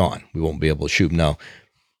 they'll be gone. We won't be able to shoot them. Now,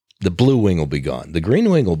 the blue wing will be gone. The green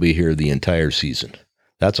wing will be here the entire season.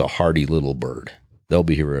 That's a hardy little bird. They'll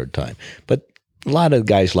be here at a time. But a lot of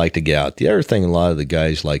guys like to get out. The other thing a lot of the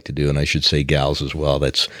guys like to do, and I should say gals as well,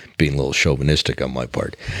 that's being a little chauvinistic on my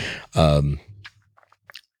part,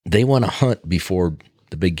 they want to hunt before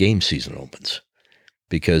the big game season opens.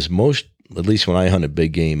 Because at least when I hunted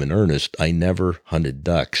big game in earnest, I never hunted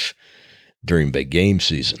ducks during big game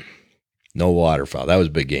season. No waterfowl. That was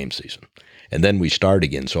big game season. And then we start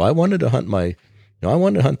again. So I wanted to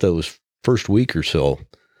hunt those first week or so,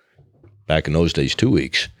 back in those days, 2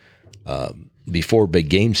 weeks, before big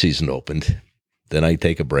game season opened. Then I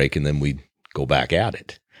take a break and then we go back at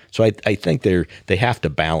it. So I think they have to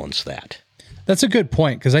balance that. That's a good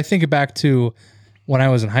point, because I think back to when I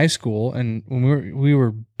was in high school and when we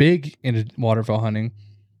were big into waterfowl hunting.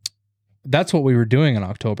 That's what we were doing in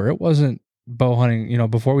October. It wasn't bow hunting,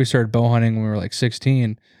 before we started bow hunting when we were like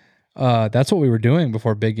 16. That's what we were doing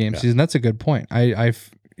before big game season. That's a good point. When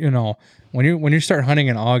you start hunting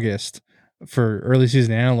in August for early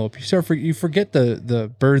season antelope, you forget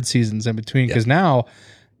the bird seasons in between, because now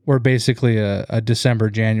we're basically a December,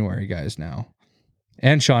 January guys now.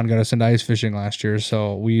 And Sean got us into ice fishing last year,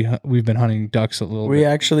 so we've been hunting ducks a little bit. We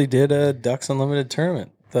actually did a Ducks Unlimited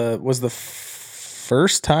tournament. Was the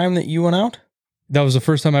first time that you went out? That was the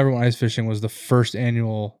first time I ever went ice fishing. Was the first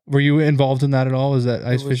annual. Were you involved in that at all? Was that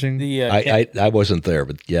ice fishing? I wasn't there,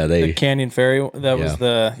 but yeah, the Canyon Ferry. That was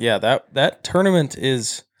that tournament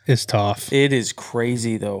is tough. It is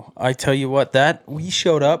crazy though. I tell you what, that we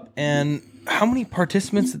showed up, and how many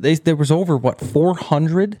participants? There was over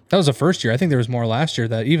 400. That was the first year. I think there was more last year.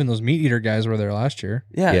 That even those meat eater guys were there last year.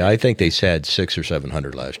 Yeah. I think they said 600 or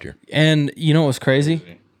 700 last year. And you know what was crazy?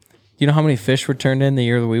 You know how many fish were turned in the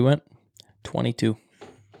year that we went? 22.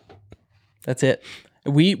 That's it.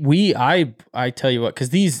 I tell you what, because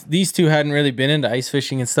these two hadn't really been into ice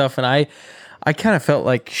fishing and stuff, and I kind of felt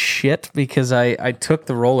like shit because I took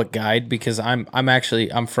the role of guide because I'm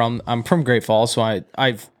from Great Falls, so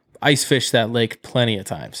I've ice fished that lake plenty of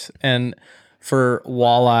times, and for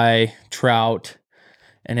walleye, trout,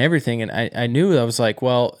 and everything, and I knew I was like,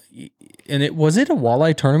 well, and was it a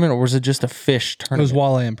walleye tournament or was it just a fish tournament? It was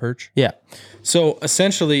walleye and perch. Yeah. So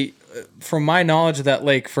essentially, from my knowledge of that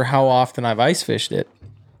lake, for how often I've ice fished it,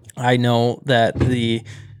 I know that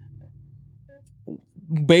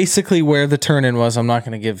basically where the turn in was, I'm not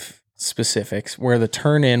going to give specifics, where the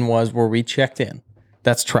turn in was where we checked in.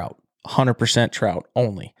 That's trout, 100% trout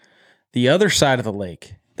only. The other side of the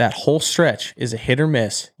lake, that whole stretch is a hit or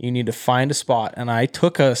miss. You need to find a spot. And I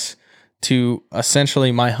took us to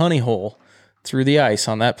essentially my honey hole through the ice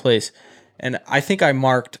on that place. And I think I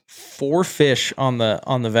marked 4 fish on the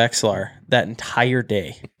Vexlar that entire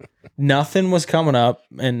day. Nothing was coming up.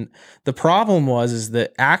 And the problem is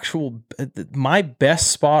the my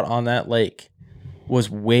best spot on that lake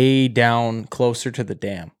was way down closer to the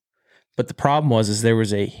dam. But the problem is there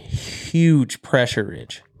was a huge pressure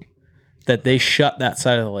ridge that they shut that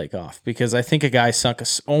side of the lake off because I think a guy sunk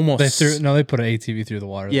almost. They put an ATV through the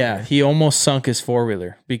water. Yeah, there. he almost sunk his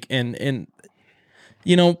 4-wheeler. And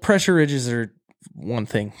pressure ridges are one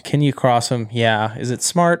thing. Can you cross them? Yeah. Is it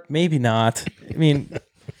smart? Maybe not. I mean,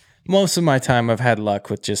 most of my time I've had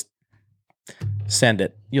luck with just send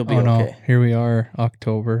it. You'll be okay. Here we are,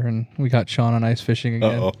 October, and we got Sean on ice fishing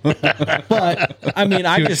again. But I mean,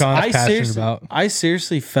 I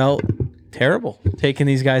seriously felt terrible taking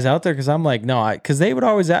these guys out there because I'm like, no, because they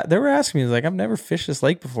were asking me, like, I've never fished this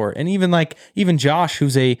lake before, and even Josh,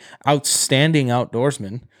 who's a outstanding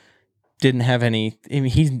outdoorsman, didn't have any. I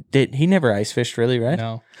mean, he never ice fished really, right?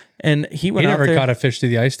 No, and he never caught a fish to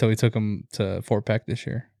the ice till we took him to Fort Peck this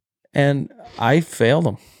year, and I failed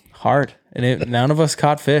him hard, and none of us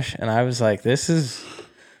caught fish, and I was like, this is.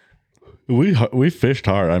 We fished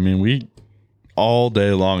hard. I mean, we all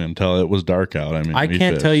day long until it was dark out. I mean, I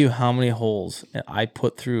can't tell you how many holes I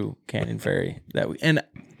put through Canyon Ferry and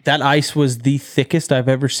that ice was the thickest I've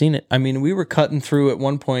ever seen it. I mean, we were cutting through at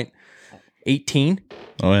one point 18.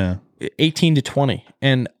 Oh yeah, 18 to 20,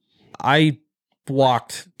 and I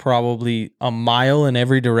walked probably a mile in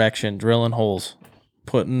every direction, drilling holes,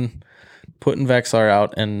 putting Vexlar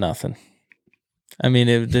out, and nothing. I mean,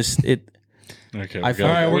 Okay, all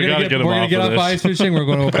right, we're gonna get off ice fishing. We're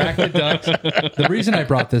going to go back to ducks. The reason I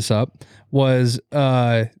brought this up was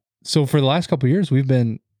so for the last couple of years we've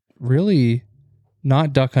been really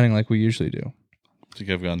not duck hunting like we usually do. I think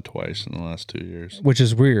I've gone twice in the last 2 years, which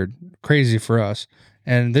is weird, crazy for us.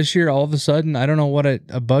 And this year, all of a sudden, I don't know what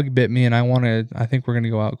a bug bit me, and I think we're gonna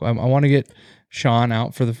go out. I want to get Sean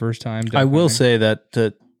out for the first time. I will say that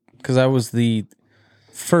because I was the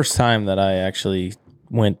first time that I actually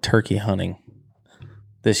went turkey hunting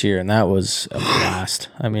this year, and that was a blast.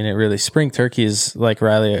 I mean, it really, spring turkey is like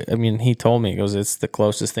Riley. I mean, he told me, he goes, it's the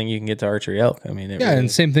closest thing you can get to archery elk. I mean, yeah, really,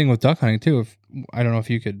 and same thing with duck hunting too. I don't know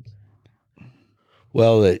if you could.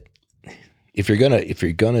 Well, if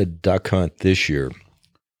you're gonna duck hunt this year,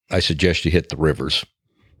 I suggest you hit the rivers.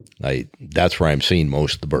 That's where I'm seeing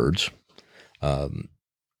most of the birds. Don't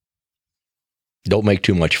make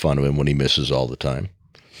too much fun of him when he misses all the time,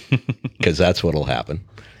 because that's what'll happen.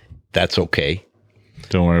 That's okay.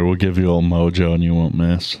 Don't worry, we'll give you old mojo and you won't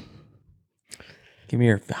miss. Give me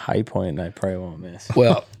your high point and I probably won't miss.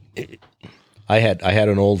 Well, I had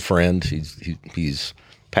an old friend. He's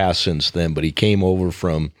passed since then, but he came over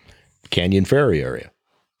from Canyon Ferry area,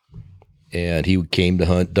 and he came to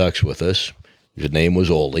hunt ducks with us. His name was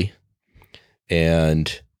Ole,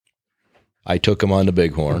 and I took him on the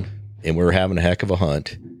Bighorn, and we were having a heck of a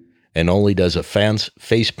hunt, and Ole does a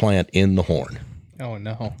face plant in the horn. Oh,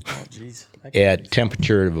 no. Oh, jeez. At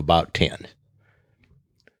temperature of about 10.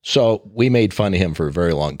 So we made fun of him for a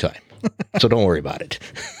very long time. So don't worry about it.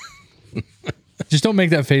 Just don't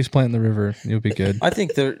make that face plant in the river. You'll be good. I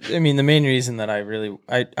think the main reason that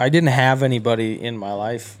I didn't have anybody in my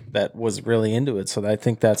life that was really into it. So I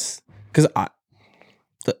think that's because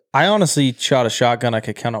I honestly shot a shotgun I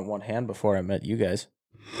could count on one hand before I met you guys.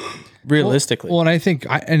 Realistically. Well, and I think,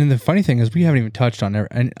 and the funny thing is we haven't even touched on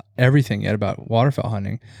everything yet about waterfowl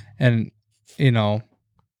hunting. And,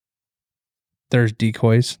 there's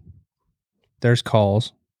decoys, there's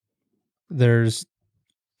calls, there's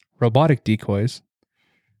robotic decoys.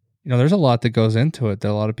 There's a lot that goes into it that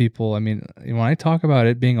a lot of people, when I talk about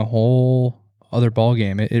it being a whole other ball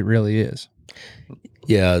game, it really is.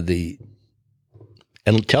 Yeah.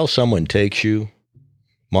 Until someone takes you,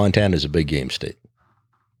 Montana is a big game state.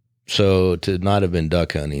 So to not have been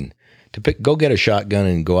duck hunting, go get a shotgun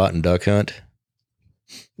and go out and duck hunt,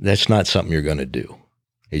 that's not something you're going to do.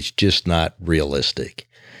 It's just not realistic.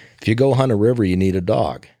 If you go hunt a river, you need a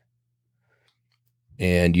dog.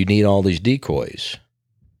 And you need all these decoys.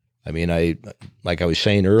 I mean, like I was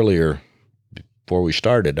saying earlier, before we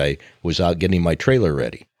started, I was out getting my trailer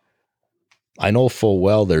ready. I know full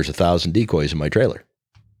well there's 1,000 decoys in my trailer.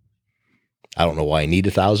 I don't know why I need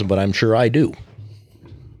 1,000, but I'm sure I do.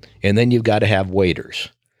 And then you've got to have waders.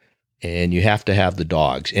 And you have to have the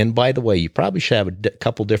dogs. And by the way, you probably should have a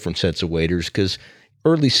couple different sets of waders, because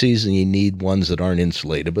early season you need ones that aren't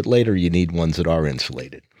insulated, but later you need ones that are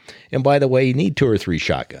insulated. And by the way, you need 2 or 3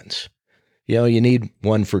 shotguns. You know, you need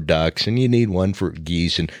one for ducks and you need one for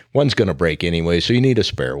geese, and one's going to break anyway, so you need a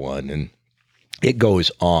spare one. And it goes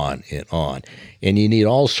on and on. And you need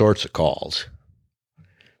all sorts of calls,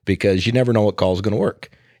 because you never know what call is going to work.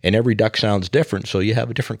 And every duck sounds different, so you have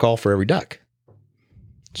a different call for every duck.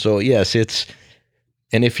 So yes,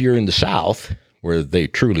 and if you're in the South, where they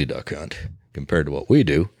truly duck hunt compared to what we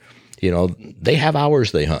do, you know, they have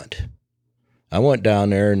hours they hunt. I went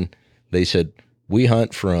down there and they said, we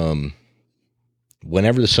hunt from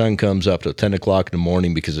whenever the sun comes up to 10 o'clock in the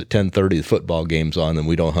morning, because at 10:30 the football game's on and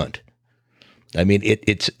we don't hunt. I mean,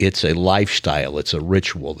 it's a lifestyle. It's a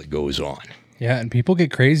ritual that goes on. Yeah, and people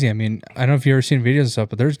get crazy. I mean, I don't know if you've ever seen videos and stuff,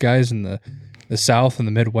 but there's guys in the South and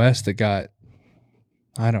the Midwest that got,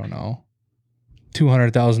 I don't know,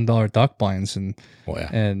 $200,000 duck blinds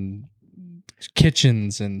and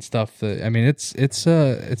kitchens and stuff. That, I mean, it's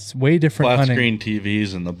way different. Flat hunting. screen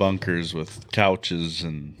TVs in the bunkers with couches,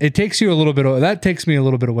 and it takes you a little bit. That takes me a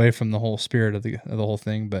little bit away from the whole spirit of the whole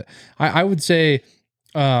thing. But I would say,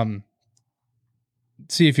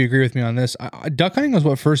 see if you agree with me on this. Duck hunting was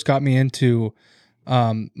what first got me into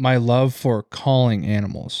my love for calling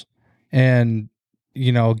animals, and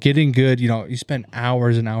you know, getting good. You know, you spend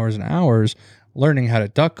hours and hours and hours learning how to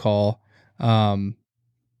duck call.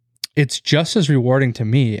 It's just as rewarding to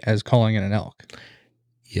me as calling in an elk.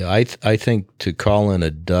 Yeah, I think to call in a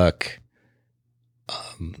duck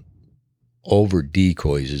over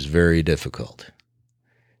decoys is very difficult.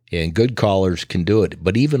 And good callers can do it.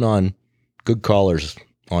 But even on good callers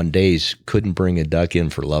on days couldn't bring a duck in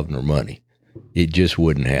for love nor money. It just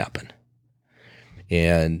wouldn't happen.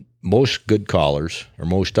 And most good callers or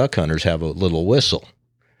most duck hunters have a little whistle.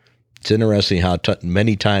 It's interesting how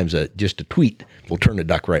many times just a tweet will turn a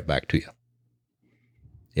duck right back to you.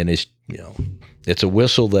 And it's, you know, it's a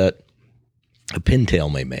whistle that a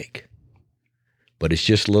pintail may make, but it's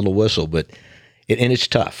just a little whistle. But and it's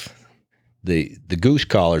tough. The goose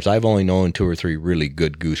callers, I've only known 2 or 3 really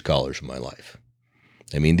good goose callers in my life.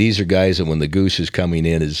 I mean, these are guys that when the goose is coming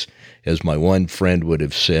in, as my one friend would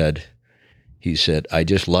have said, he said, I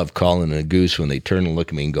just love calling a goose when they turn and look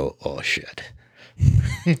at me and go, oh shit.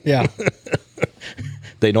 Yeah.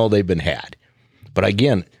 They know they've been had. But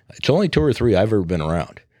again, it's only 2 or 3 I've ever been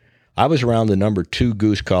around. I was around the number 2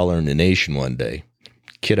 goose caller in the nation one day,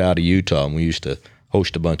 kid out of Utah, and we used to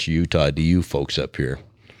host a bunch of Utah DU folks up here.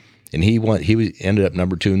 And he ended up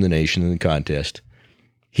number 2 in the nation in the contest.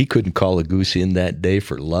 He couldn't call a goose in that day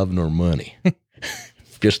for love nor money.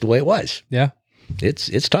 Just the way it was. Yeah.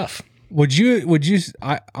 It's tough. I'm going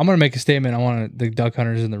to make a statement. I want the duck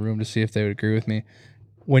hunters in the room to see if they would agree with me.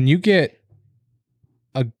 When you get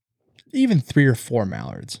even 3 or 4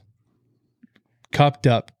 mallards cupped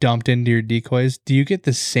up, dumped into your decoys, do you get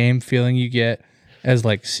the same feeling you get as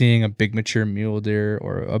like seeing a big mature mule deer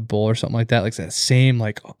or a bull or something like that? Like that same,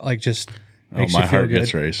 like just makes my you feel heart good?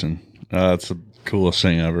 gets racing. That's the coolest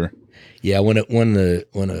thing ever. Yeah, when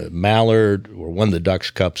a mallard or one of the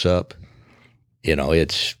ducks cups up, you know,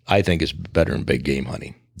 I think it's better than big game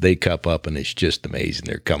hunting. They cup up and it's just amazing.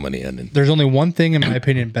 They're coming in. And there's only one thing, in my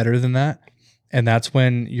opinion, better than that. And that's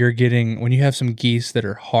when when you have some geese that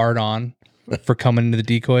are hard on for coming into the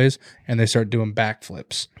decoys and they start doing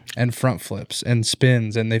backflips and front flips and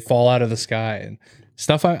spins and they fall out of the sky and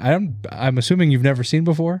stuff I'm assuming you've never seen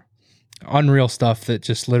before. Unreal stuff that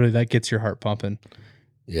just literally that gets your heart pumping.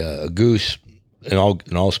 Yeah, a goose in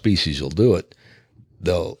all species will do it.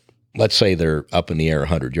 Let's say they're up in the air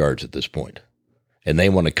 100 yards at this point, and they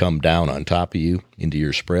want to come down on top of you into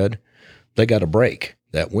your spread. They got to break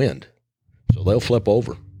that wind. So they'll flip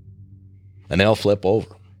over, and they'll flip over.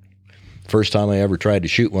 First time I ever tried to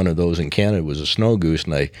shoot one of those in Canada was a snow goose,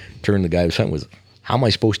 and I turned the guy who sent with, how am I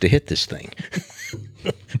supposed to hit this thing?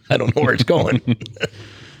 I don't know where it's going.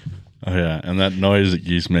 Oh, yeah, and that noise that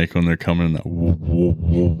geese make when they're coming, that whoop, whoop,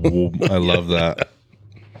 whoop, whoop. I love that.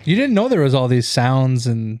 You didn't know there was all these sounds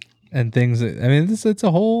and and things that, I mean, it's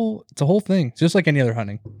a whole thing. It's just like any other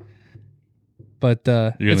hunting. But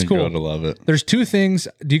You're it's gonna cool. go to love it. There's two things.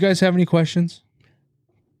 Do you guys have any questions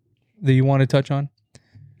that you want to touch on?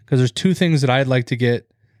 Because there's two things that I'd like to get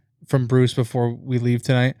from Bruce before we leave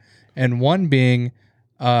tonight. And one being,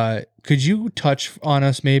 could you touch on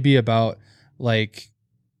us maybe about like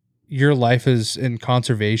your life is in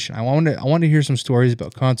conservation? I want to hear some stories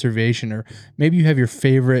about conservation, or maybe you have your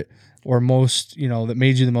favorite or most, that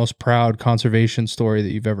made you the most proud conservation story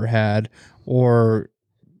that you've ever had, or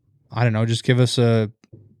I don't know, just give us a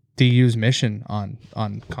DU's mission on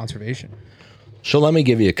conservation. So let me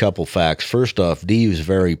give you a couple facts. First off, DU is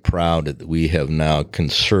very proud that we have now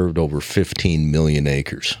conserved over 15 million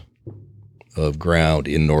acres of ground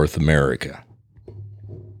in North America.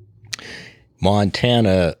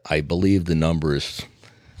 Montana, I believe the number is,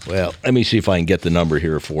 well, let me see if I can get the number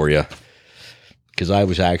here for you, because I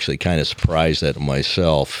was actually kind of surprised at it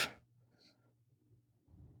myself.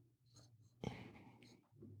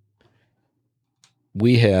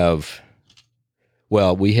 We have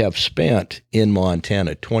spent in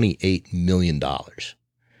Montana $28 million.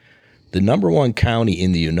 The number one county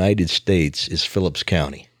in the United States is Phillips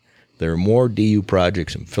County. There are more DU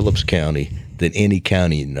projects in Phillips County than any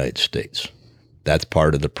county in the United States. That's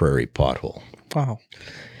part of the prairie pothole. Wow.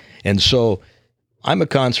 And so I'm a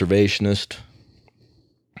conservationist,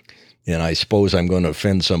 and I suppose I'm going to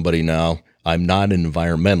offend somebody now. I'm not an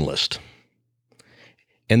environmentalist.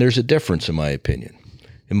 And there's a difference, in my opinion.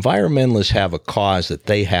 Environmentalists have a cause that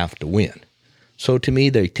they have to win. So to me,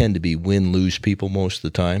 they tend to be win-lose people most of the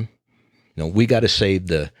time. We got to save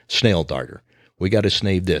the snail darter. We got to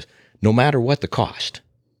save this, no matter what the cost.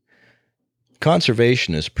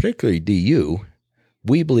 Conservationists, particularly DU,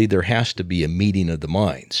 we believe there has to be a meeting of the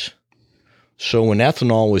minds. So when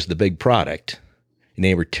ethanol was the big product, and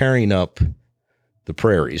they were tearing up the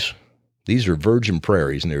prairies, these are virgin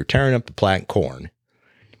prairies, and they were tearing up the plant corn,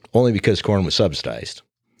 only because corn was subsidized.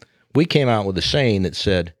 We came out with a saying that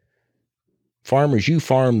said, farmers, you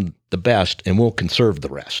farm the best and we'll conserve the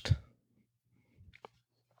rest.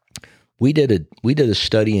 We did a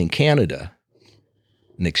study in Canada,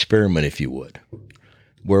 an experiment, if you would,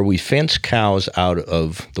 where we fenced cows out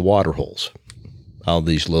of the water holes, out of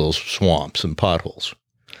these little swamps and potholes.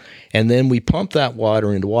 And then we pumped that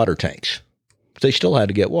water into water tanks. They still had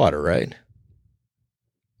to get water, right?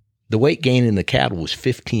 The weight gain in the cattle was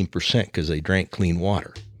 15% because they drank clean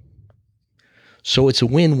water. So it's a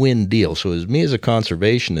win-win deal. So as me as a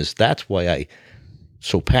conservationist, that's why I'm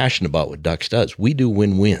so passionate about what Ducks does. We do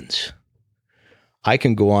win-wins. I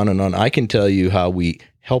can go on and on. I can tell you how we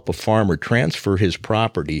help a farmer transfer his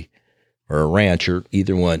property, or a rancher,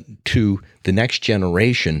 either one, to the next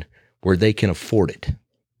generation where they can afford it.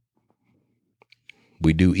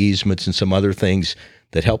 We do easements and some other things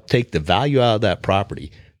that help take the value out of that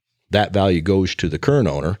property. That value goes to the current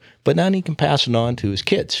owner, but now he can pass it on to his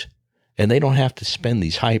kids. And they don't have to spend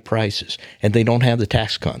these high prices, and they don't have the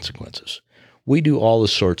tax consequences. We do all the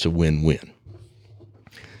sorts of win-win.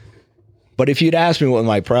 But if you'd asked me what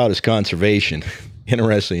my proudest conservation,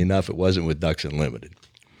 interestingly enough, it wasn't with Ducks Unlimited.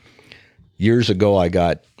 Years ago, I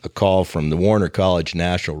got a call from the Warner College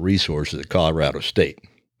Natural Resources at Colorado State.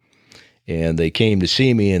 And they came to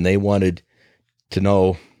see me, and they wanted to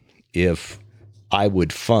know if I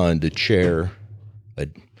would fund a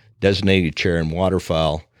designated chair in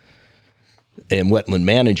waterfowl and wetland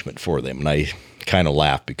management for them. And I kind of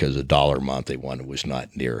laughed because the dollar amount they wanted was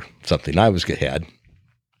not near something I had.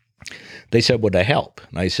 They said, would I help?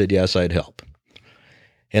 And I said, yes, I'd help.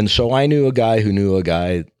 And so I knew a guy who knew a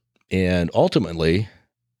guy, and ultimately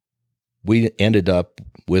we ended up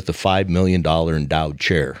with a $5 million endowed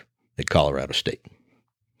chair at Colorado State.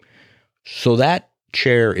 So that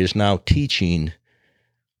chair is now teaching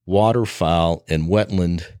waterfowl and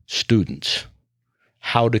wetland students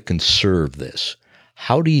how to conserve this.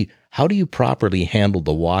 How do you properly handle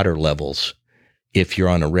the water levels if you're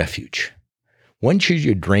on a refuge? When should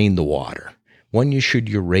you drain the water? When should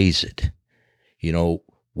you raise it?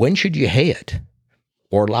 When should you hay it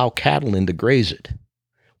or allow cattle in to graze it?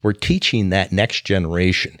 We're teaching that next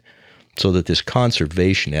generation so that this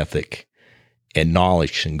conservation ethic and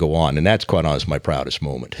knowledge can go on. And that's quite honestly my proudest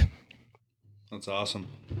moment. That's awesome.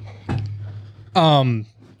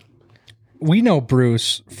 We know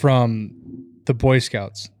Bruce from the Boy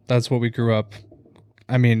Scouts. That's what we grew up.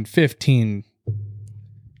 15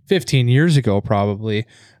 years ago, probably.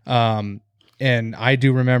 And I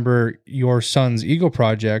do remember your son's Eagle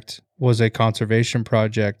Project was a conservation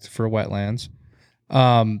project for wetlands.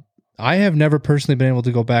 I have never personally been able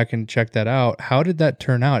to go back and check that out. How did that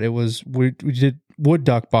turn out? It was, we wood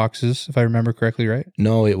duck boxes, if I remember correctly, right?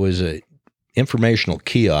 No, it was a informational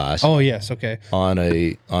kiosk. Oh, yes. Okay. On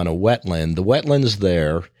a wetland. The wetlands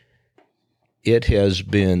there, it has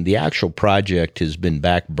been, the actual project has been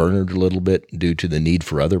backburnered a little bit due to the need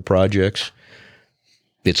for other projects.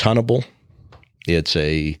 It's huntable. It's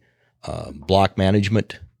a block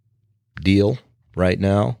management deal right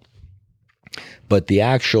now. But the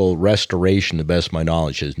actual restoration, to the best of my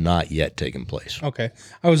knowledge, has not yet taken place. Okay.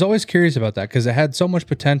 I was always curious about that because it had so much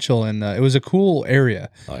potential and it was a cool area.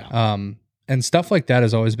 Oh, yeah. And stuff like that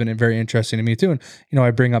has always been very interesting to me too. And,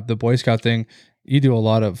 I bring up the Boy Scout thing. You do a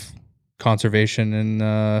lot of conservation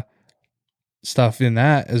and stuff in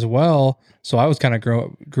that as well. So I was kind of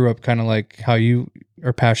grew up kind of like how you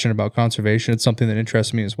are passionate about conservation. It's something that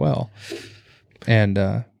interests me as well. And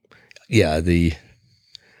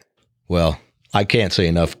I can't say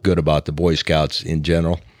enough good about the Boy Scouts in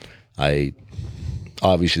general.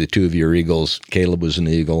 Obviously the two of you are Eagles. Caleb was an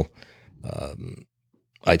Eagle.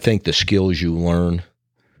 I think the skills you learn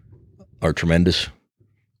are tremendous.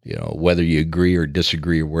 Whether you agree or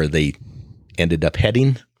disagree where they ended up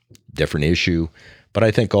heading, different issue. But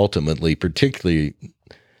I think ultimately, particularly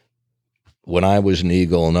when I was an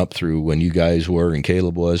Eagle and up through when you guys were and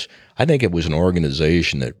Caleb was, I think it was an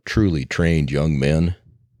organization that truly trained young men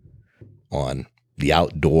on the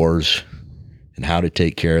outdoors and how to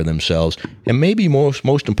take care of themselves. And maybe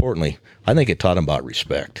most importantly, I think it taught them about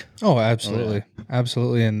respect. Oh, absolutely. Oh, yeah.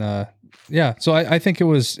 Absolutely. And so I think it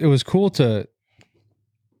was cool to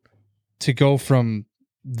go from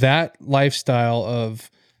that lifestyle of,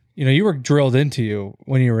 you were drilled into you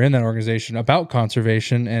when you were in that organization about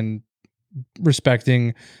conservation and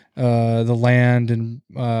respecting the land and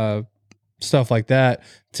stuff like that,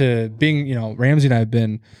 to being, Ramsey and I have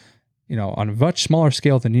been, on a much smaller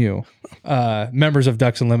scale than you, members of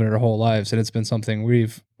Ducks Unlimited our whole lives. And it's been something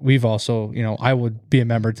we've also, I would be a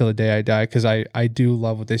member till the day I die because I do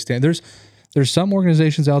love what they stand. There's some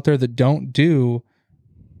organizations out there that don't do,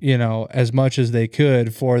 as much as they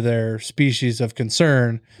could for their species of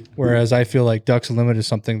concern, whereas I feel like Ducks Unlimited is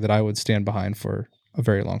something that I would stand behind for a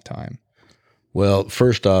very long time. Well,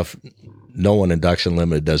 first off, no one in Ducks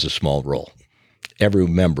Unlimited does a small role. Every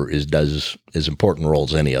member does as important role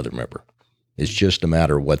as any other member. It's just a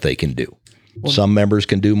matter of what they can do. Well, some members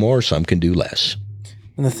can do more, some can do less.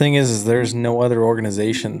 And the thing is there's no other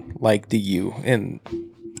organization like the U in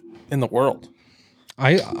the world.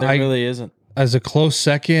 There really isn't. As a close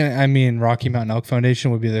second, Rocky Mountain Elk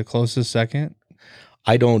Foundation would be the closest second.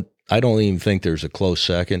 I don't even think there's a close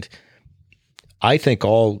second. I think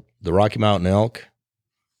all the Rocky Mountain elk,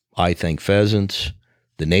 I think pheasants,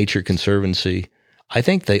 the Nature Conservancy, I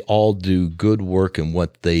think they all do good work in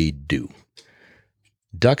what they do.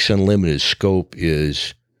 Ducks Unlimited's scope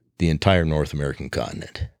is the entire North American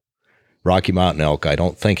continent. Rocky Mountain elk, I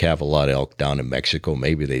don't think have a lot of elk down in Mexico.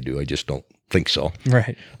 Maybe they do. I just don't think so.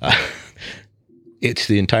 Right. It's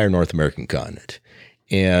the entire North American continent.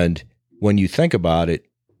 And when you think about it,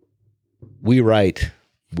 there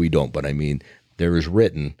is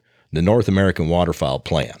written the North American Waterfowl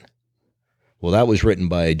Plan. Well, that was written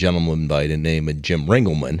by a gentleman by the name of Jim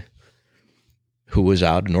Ringelman, who was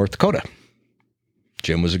out in North Dakota.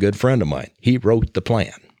 Jim was a good friend of mine. He wrote the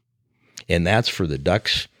plan. And that's for the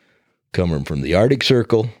ducks coming from the Arctic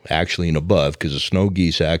Circle, actually and above, because the snow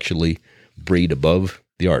geese actually breed above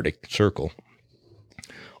the Arctic Circle,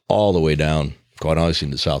 all the way down, quite honestly,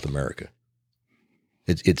 into South America.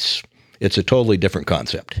 It's a totally different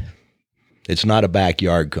concept. It's not a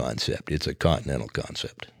backyard concept. It's a continental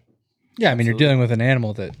concept. Yeah, you're dealing with an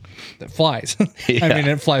animal that flies. Yeah.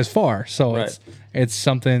 It flies far. So right. it's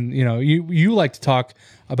something, you like to talk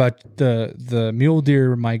about the mule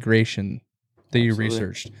deer migration that you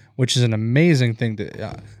researched, which is an amazing thing.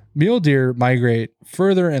 Mule deer migrate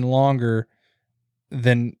further and longer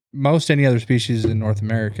than most any other species in North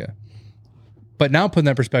America. But now put in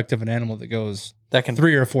that perspective, an animal that goes that can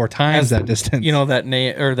 3 or 4 times that distance.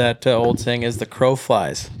 That old saying is the crow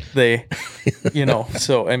flies. They,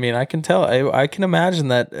 so I can tell. I can imagine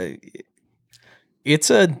that it's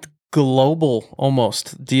a global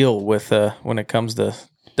almost deal with when it comes to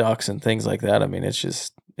ducks and things like that. It's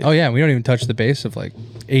just. Oh yeah, we don't even touch the base of like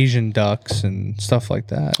Asian ducks and stuff like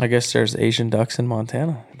that. I guess there's Asian ducks in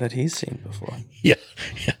Montana that he's seen before. Yeah.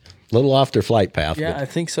 Little off their flight path. Yeah, I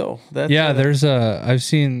think so. There's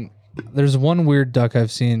one weird duck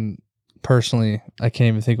I've seen personally. I can't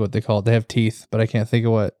even think of what they call it. They have teeth, but I can't think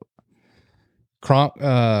of what.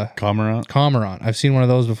 Cormorant. I've seen one of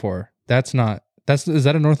those before. Is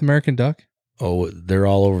that a North American duck? Oh, they're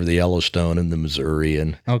all over the Yellowstone and the Missouri,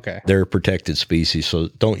 and Okay. they're a protected species. So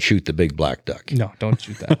don't shoot the big black duck. No, don't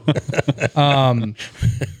shoot that.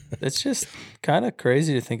 It's just kind of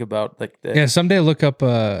crazy to think about. Like, Yeah, someday look up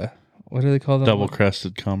what do they call them? Double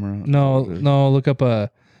crested cormorant. No, look up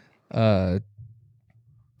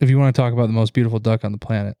if you want to talk about the most beautiful duck on the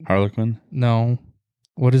planet. Harlequin. No.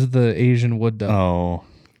 What is the Asian wood duck? Oh,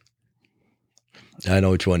 I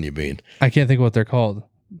know which one you mean. I can't think of what they're called.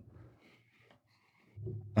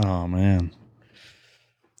 oh man.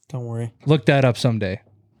 don't worry. Look that up someday.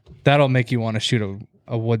 That'll make you want to shoot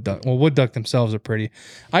a wood duck. Well, wood duck themselves are pretty.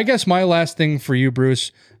 I guess my last thing for you,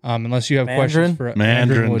 Bruce, unless you have Mandarin? questions for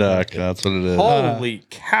Mandarin wood duck. That's what it is. Holy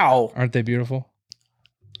cow! Aren't they beautiful?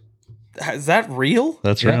 Is that real?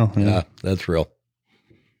 That's Yeah. real. Yeah, that's real.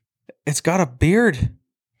 It's got a beard.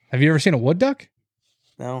 Have you ever seen a wood duck?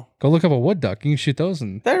 No, Go look up a wood duck. You can shoot those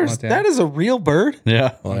in that is a real bird.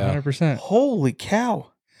 Yeah. Oh, yeah. 100%. Holy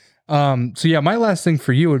cow! So yeah, my last thing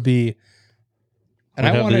for you would be, and We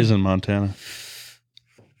I have want these to. in Montana.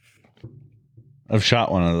 I've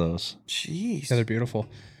shot one of those, Jeez. Yeah, they're beautiful.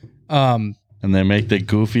 and they make the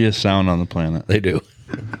goofiest sound on the planet. They do.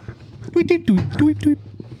 Tweet, tweet, tweet, tweet, tweet.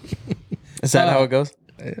 Is that how it goes?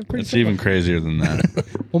 Pretty It's simple. even crazier than that.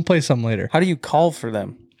 We'll play some later. How do you call for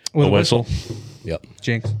them? With A whistle. Yep.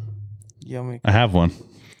 Jinx. Yummy. I have one.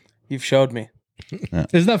 You've showed me,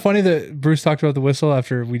 Isn't that funny that Bruce talked about the whistle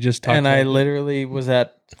after we just talked and I about literally was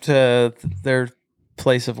at their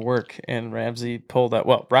place of work, and Riley pulled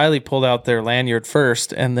out their lanyard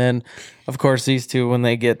first, and then, of course, these two, when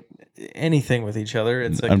they get anything with each other,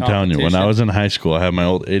 it's a I'm telling you, when I competition. was in high school, I had my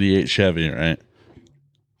old '88 Chevy. Right,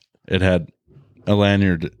 it had a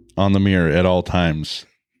lanyard on the mirror at all times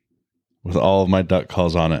with all of my duck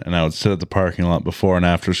calls on it, and I would sit at the parking lot before and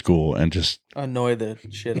after school and just annoy the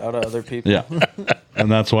shit out of other people. yeah.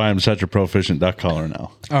 And that's why I'm such a proficient duck caller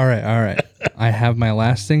now. All right. I have my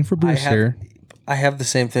last thing for Bruce here. I have the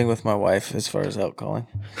same thing with my wife as far as out calling.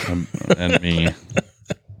 And me.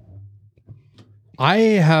 I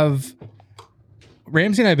have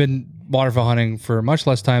Ramsey and I have been waterfowl hunting for much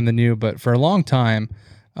less time than you, but for a long time,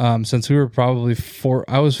 since we were probably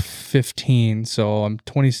I was 15, so I'm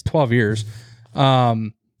 12 years.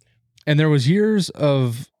 And there was years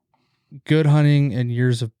of good hunting and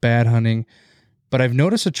years of bad hunting, but I've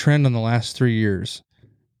noticed a trend in the last 3 years,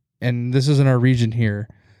 and this is in our region here,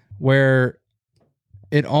 where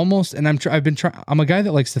it almost, and I'm a guy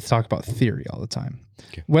that likes to talk about theory all the time.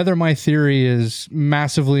 Okay. Whether my theory is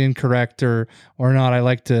massively incorrect or not, I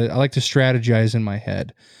like to strategize in my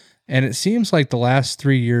head. And it seems like the last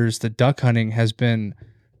 3 years, the duck hunting has been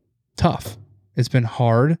tough. It's been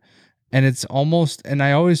hard, and it's almost, and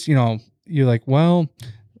I always, you're like, well,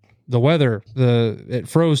 the weather, it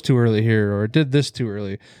froze too early here, or it did this too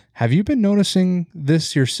early. Have you been noticing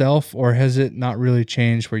this yourself, or has it not really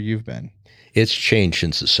changed where you've been? It's changed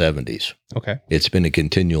since the 70s. Okay. It's been a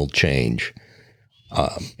continual change.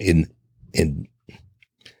 In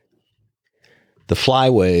the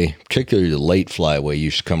flyway, particularly the late flyway,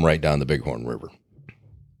 used to come right down the Bighorn River.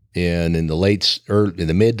 And in the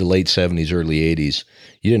mid to late 70s, early 80s,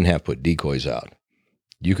 you didn't have to put decoys out.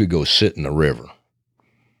 You could go sit in the river,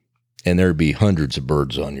 and there'd be hundreds of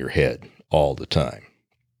birds on your head all the time.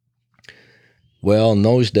 Well, in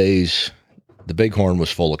those days, the Bighorn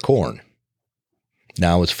was full of corn.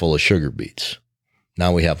 Now it's full of sugar beets.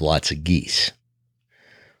 Now we have lots of geese.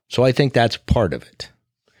 So I think that's part of it.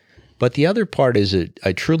 But the other part is that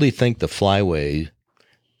I truly think the flyway,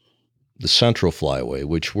 the central flyway,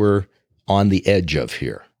 which we're on the edge of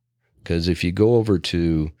here, because if you go over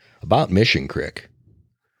to about Mission Creek,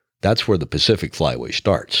 that's where the Pacific Flyway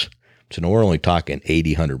starts. So now we're only talking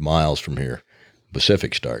 80, 100 miles from here.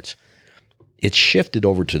 Pacific starts. It's shifted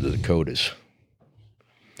over to the Dakotas.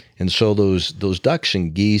 And so those ducks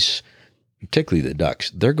and geese, particularly the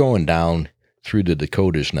ducks, they're going down through the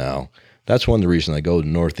Dakotas now. That's one of the reasons I go to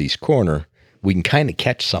the northeast corner. We can kind of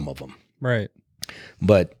catch some of them. Right.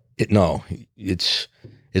 But it's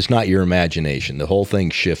not your imagination. The whole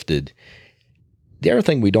thing shifted. The other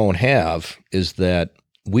thing we don't have is that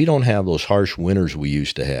we don't have those harsh winters we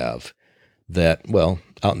used to have that, well,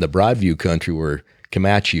 out in the Broadview country where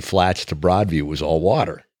Comanche Flats to Broadview was all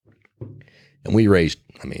water. And we raised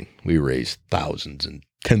thousands and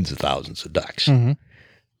tens of thousands of ducks. Mm-hmm.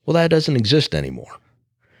 Well, that doesn't exist anymore.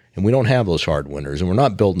 And we don't have those hard winters, and we're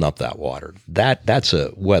not building up that water. That's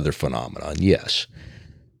a weather phenomenon, yes.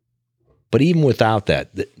 But even without that,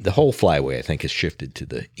 the whole flyway, I think, has shifted to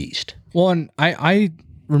the east. Well, and I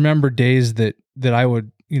remember days that I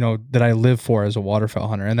would, that I live for as a waterfowl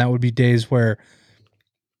hunter. And that would be days where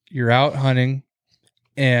you're out hunting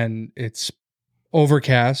and it's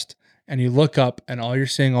overcast, and you look up and all you're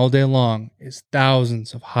seeing all day long is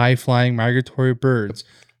thousands of high flying migratory birds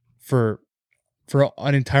for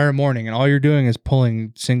an entire morning, and all you're doing is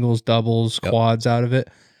pulling singles, doubles, quads out of it.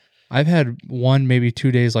 I've had 1, maybe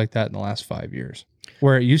 2 days like that in the last 5 years,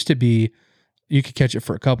 where it used to be you could catch it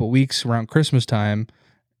for a couple of weeks around Christmas time,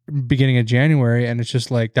 beginning of January. And it's just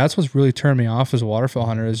like, that's what's really turned me off as a waterfowl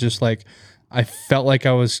hunter, is just like, I felt like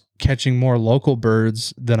I was catching more local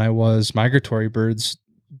birds than I was migratory birds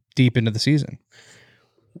deep into the season.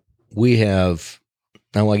 We have,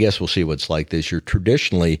 now I guess we'll see what's like this year.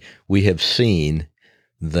 Traditionally, we have seen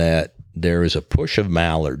that there is a push of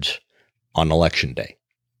mallards on election day.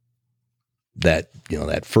 That,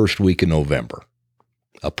 that first week in November,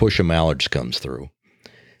 a push of mallards comes through,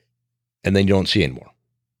 and then you don't see anymore.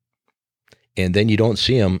 And then you don't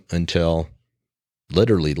see them until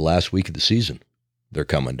literally the last week of the season. They're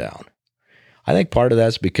coming down. I think part of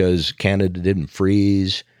that's because Canada didn't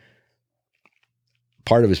freeze.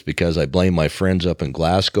 Part of it's because I blame my friends up in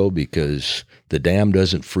Glasgow, because the dam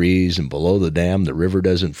doesn't freeze, and below the dam, the river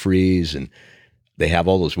doesn't freeze, and they have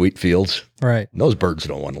all those wheat fields. Right. And those birds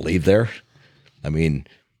don't want to leave there. I mean,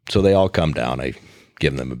 so they all come down. I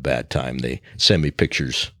give them a bad time. They send me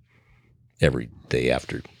pictures every day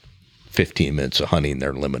after 15 minutes of hunting.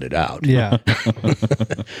 They're limited out. Yeah.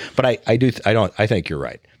 But I think you're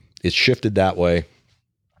right. It's shifted that way.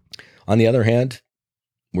 On the other hand,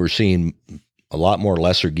 we're seeing a lot more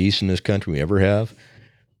lesser geese in this country than we ever have.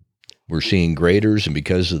 We're seeing graders, and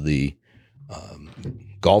because of the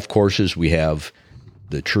golf courses, we have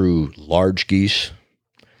the true large geese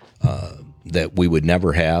that we would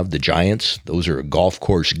never have. The giants, those are golf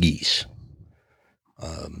course geese.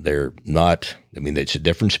 They're not, it's a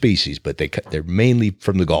different species, but they're mainly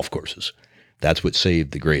from the golf courses. That's what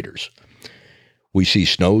saved the graders. We see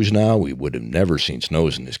snows now. We would have never seen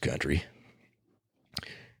snows in this country.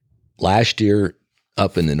 Last year,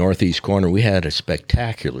 up in the northeast corner, we had a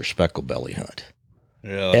spectacular speckle belly hunt.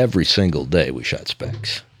 Yeah. Every single day we shot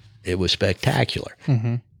specks. It was spectacular.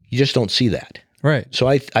 Mm-hmm. You just don't see that. Right. So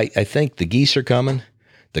I think the geese are coming.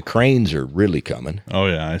 The cranes are really coming. Oh,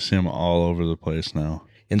 yeah. I see them all over the place now.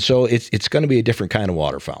 And so it's going to be a different kind of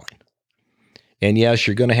waterfowling. And yes,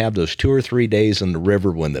 you're going to have those 2 or 3 days in the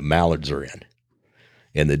river when the mallards are in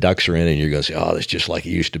and the ducks are in, and you're going to say, oh, that's just like it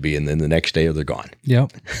used to be. And then the next day they're gone.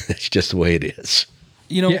 Yep. That's just the way it is.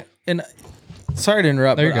 And sorry to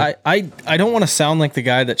interrupt, but I don't want to sound like the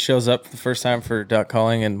guy that shows up for the first time for duck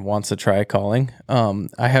calling and wants to try calling.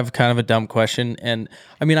 I have kind of a dumb question. And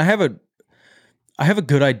I have a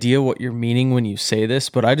good idea what you're meaning when you say this,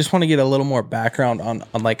 but I just want to get a little more background on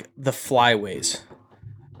like the flyways.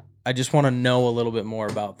 I just want to know a little bit more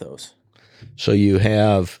about those. So you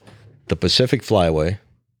have the Pacific Flyway,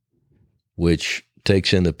 which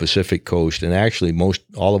takes in the Pacific coast and actually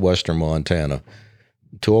all of western Montana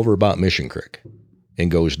to over about Mission Creek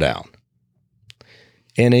and goes down.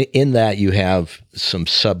 And in that you have some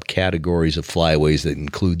subcategories of flyways that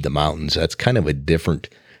include the mountains. That's kind of a different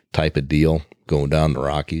type of deal going down the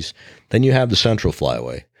Rockies. Then you have the Central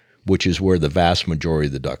Flyway, which is where the vast majority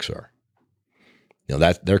of the ducks are.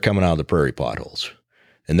 That they're coming out of the prairie potholes.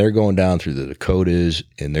 And they're going down through the Dakotas,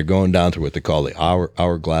 and they're going down through what they call the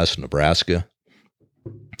hourglass of Nebraska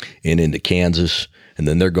and into Kansas. And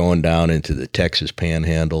then they're going down into the Texas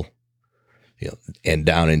Panhandle, and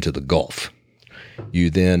down into the Gulf.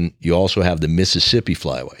 You also have the Mississippi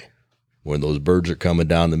Flyway, where those birds are coming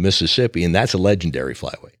down the Mississippi, and that's a legendary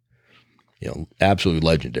flyway, absolutely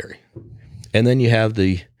legendary. And then you have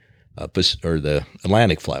the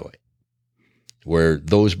Atlantic Flyway, where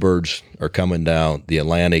those birds are coming down the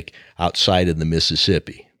Atlantic outside of the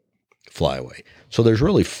Mississippi Flyway. So there's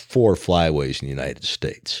really 4 flyways in the United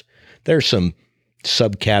States. There's some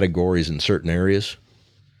subcategories in certain areas,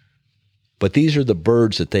 but these are the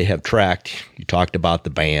birds that they have tracked. You talked about the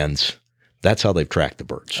bands. That's how they've tracked the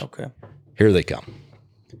birds. Okay. Here they come.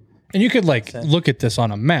 And you could look at this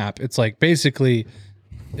on a map. It's like basically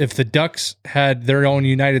if the ducks had their own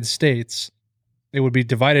United States, it would be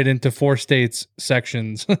divided into 4 states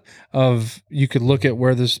sections of, you could look at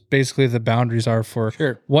where this basically the boundaries are for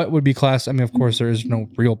what would be classed. Of course there is no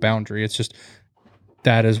real boundary. It's just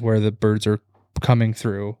that is where the birds are coming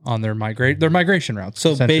through on their migration routes.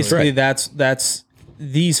 So basically that's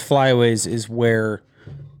these flyways is where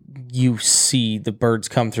you see the birds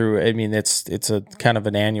come through. It's a kind of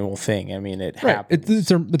an annual thing. It happens.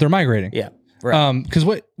 They're migrating. Yeah. Right. Because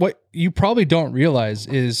what you probably don't realize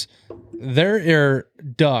is there are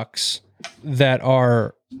ducks that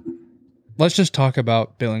are, let's just talk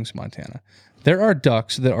about Billings, Montana. There are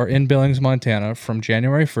ducks that are in Billings, Montana from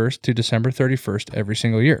January 1st to December 31st every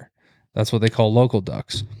single year. That's what they call local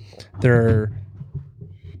ducks.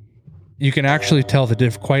 You can actually tell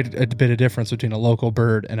quite a bit of difference between a local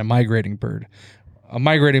bird and a migrating bird. A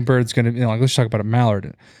migrating bird's going to, let's talk about a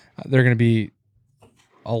mallard. They're going to be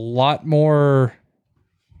a lot more.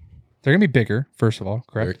 They're going to be bigger, first of all,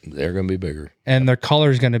 correct? They're going to be bigger. And their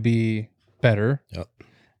color is going to be better. Yep.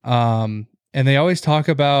 And they always talk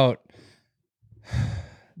about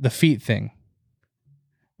the feet thing,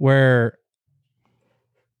 where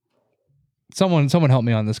someone help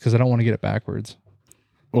me on this because I don't want to get it backwards.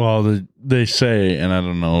 Well, they say, and I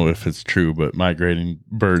don't know if it's true, but migrating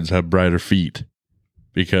birds have brighter feet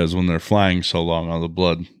because when they're flying so long, all the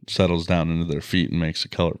blood settles down into their feet and makes the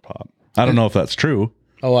color pop. I don't know if that's true.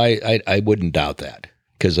 Oh, I wouldn't doubt that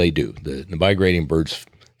because they do. The migrating birds'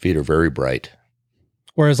 feet are very bright.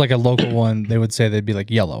 Whereas like a local one, they would say they'd be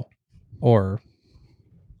like yellow or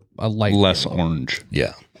a light less yellow. orange.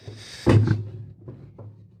 Yeah.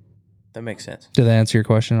 That makes sense. Did that answer your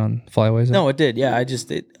question on flyways? No, it did. Yeah,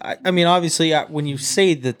 I mean, obviously, when you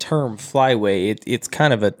say the term flyway, it's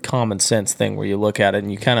kind of a common sense thing where you look at it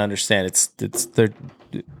and you kind of understand it's the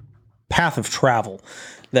path of travel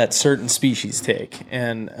that certain species take.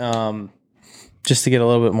 And just to get a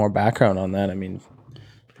little bit more background on that, I mean,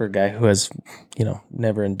 for a guy who has,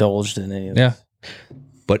 never indulged in any of this. Yeah.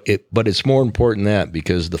 But it's more important than that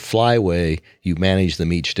because the flyway, you manage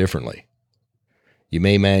them each differently. You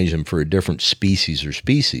may manage them for a different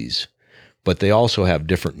species, but they also have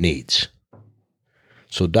different needs.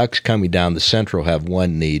 So ducks coming down the Central have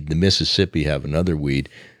one need, the Mississippi have another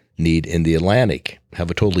need, and the Atlantic have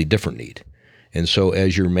a totally different need. And so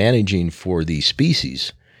as you're managing for these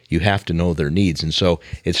species, you have to know their needs. And so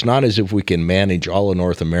it's not as if we can manage all of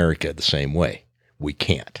North America the same way. We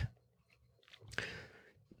can't.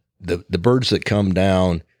 The birds that come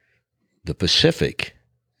down the Pacific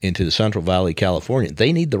into the Central Valley, California,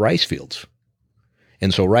 they need the rice fields.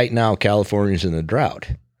 And so right now, California's in a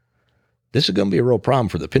drought. This is going to be a real problem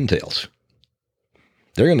for the pintails.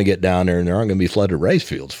 They're going to get down there and there aren't going to be flooded rice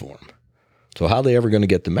fields for them. So how are they ever going to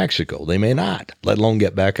get to Mexico? They may not, let alone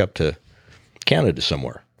get back up to Canada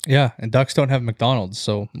somewhere. Yeah, and ducks don't have McDonald's,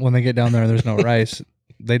 so when they get down there and there's no rice,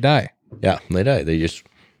 they die. Yeah, they die.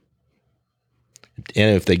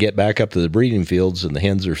 And if they get back up to the breeding fields and the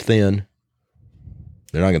hens are thin,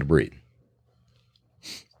 they're not going to breed.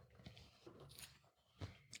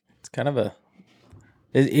 It's kind of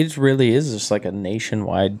it really is just like a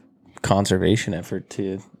nationwide conservation effort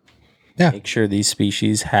to make sure these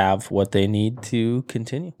species have what they need to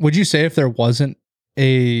continue. Would you say if there wasn't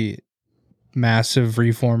a massive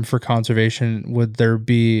reform for conservation, would there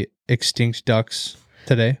be extinct ducks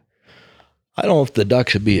today? I don't know if the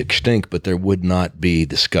ducks would be extinct, but there would not be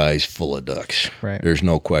the skies full of ducks. Right. There's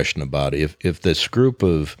no question about it. If this group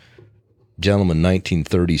of gentlemen in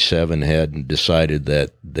 1937 had decided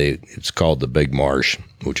that it's called the Big Marsh,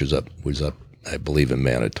 which was up, I believe, in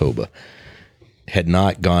Manitoba, had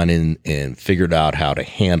not gone in and figured out how to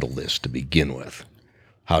handle this to begin with,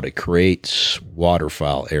 how to create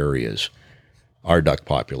waterfowl areas, our duck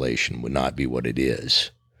population would not be what it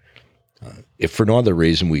is. If for no other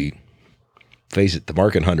reason, face it, the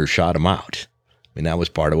market hunters shot them out. I mean, that was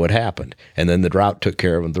part of what happened. And then the drought took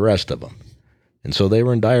care of the rest of them. And so they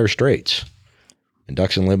were in dire straits. And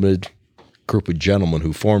Ducks Unlimited, group of gentlemen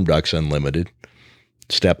who formed Ducks Unlimited,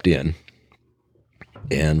 stepped in.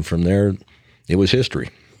 And from there, it was history.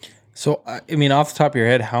 So, I mean, off the top of your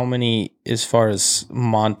head, how many, as far as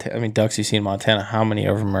ducks you see in Montana, how many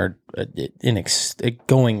of them are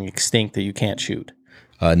going extinct that you can't shoot?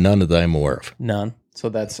 None of them I'm aware of. None. So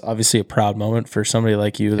that's obviously a proud moment for somebody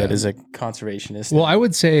like you that is a conservationist. Well, I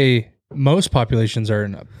would say most populations are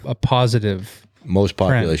in a positive. Most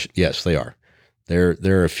population, yes, they are. There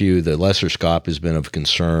are a few. The lesser scaup has been of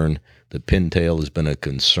concern. The pintail has been a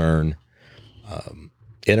concern.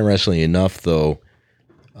 Interestingly enough, though,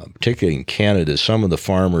 particularly in Canada, some of the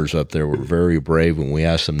farmers up there were very brave when we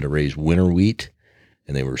asked them to raise winter wheat,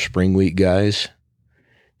 and they were spring wheat guys.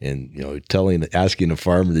 And asking a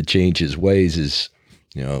farmer to change his ways is,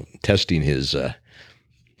 testing his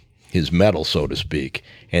mettle, so to speak.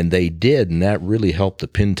 And they did, and that really helped the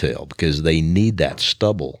pintail because they need that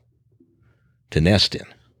stubble to nest in.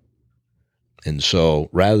 And so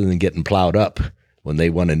rather than getting plowed up when they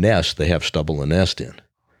want to nest, they have stubble to nest in.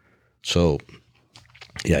 So,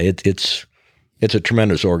 yeah, it's a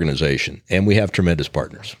tremendous organization, and we have tremendous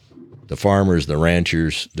partners. The farmers, the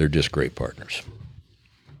ranchers, they're just great partners.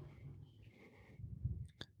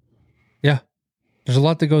 Yeah. There's a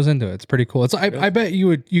lot that goes into it. It's pretty cool. I bet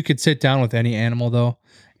you could sit down with any animal though,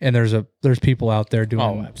 and there's people out there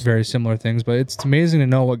doing very similar things, but it's amazing to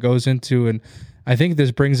know what goes into, and I think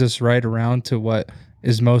this brings us right around to what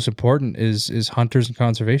is most important is hunters and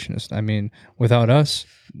conservationists. I mean, without us,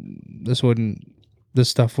 this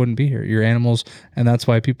stuff wouldn't be here. Your animals, and that's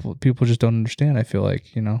why people just don't understand. I feel like,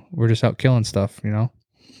 we're just out killing stuff,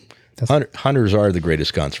 Hunters are the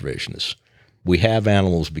greatest conservationists. We have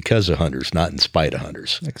animals because of hunters, not in spite of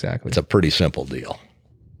hunters. Exactly. It's a pretty simple deal.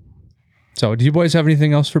 So, do you boys have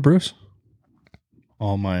anything else for Bruce?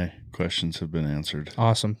 All my questions have been answered.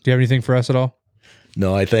 Awesome. Do you have anything for us at all?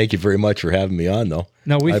 No, I thank you very much for having me on, though.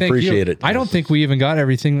 No, I appreciate it. I don't think we even got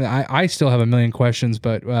everything. I still have a million questions,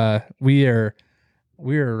 but we are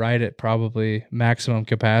right at probably maximum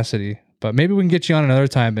capacity. But maybe we can get you on another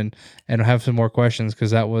time and have some more questions,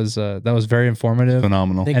 because that was very informative.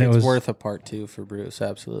 Phenomenal. I think And it's it was worth a part 2 for Bruce.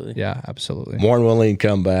 Absolutely. Yeah, absolutely. More than willing to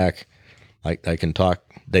come back. I can talk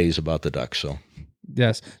days about the ducks, so.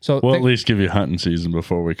 Yes. So We'll at least give you hunting season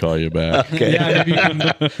before we call you back. Okay.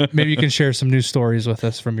 Yeah, maybe you can share some new stories with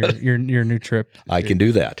us from your new trip. I can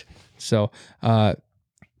do that. So I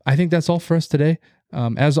think that's all for us today.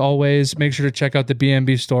 As always, make sure to check out the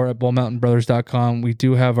BMB store at bullmountainbrothers.com. We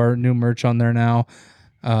do have our new merch on there now.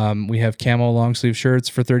 We have camo long sleeve shirts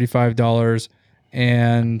for $35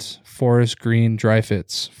 and forest green dry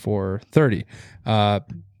fits for $30.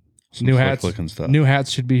 New hats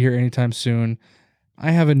should be here anytime soon. I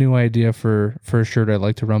have a new idea for a shirt I'd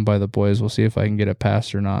like to run by the boys. We'll see if I can get it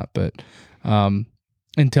passed or not. But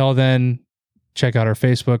until then, check out our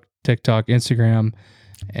Facebook, TikTok, Instagram,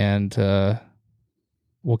 and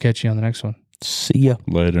we'll catch you on the next one. See ya.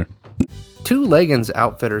 Later. Two Leggins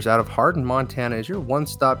Outfitters out of Hardin, Montana is your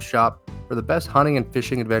one-stop shop for the best hunting and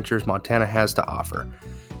fishing adventures Montana has to offer.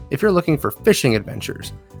 If you're looking for fishing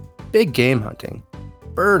adventures, big game hunting,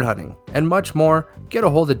 bird hunting, and much more, get a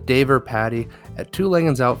hold of Dave or Patty at Two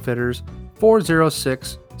Leggins Outfitters,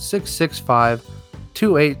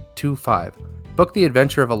 406-665-2825. Book the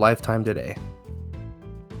adventure of a lifetime today.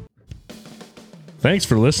 Thanks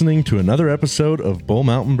for listening to another episode of Bull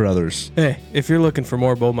Mountain Brothers. Hey, if you're looking for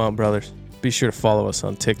more Bull Mountain Brothers, be sure to follow us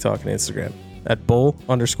on TikTok and Instagram at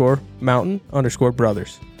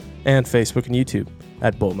bull_mountain_brothers and Facebook and YouTube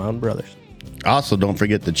at Bull Mountain Brothers. Also, don't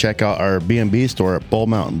forget to check out our B&B store at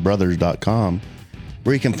bullmountainbrothers.com,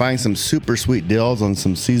 where you can find some super sweet deals on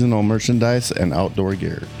some seasonal merchandise and outdoor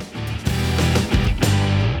gear.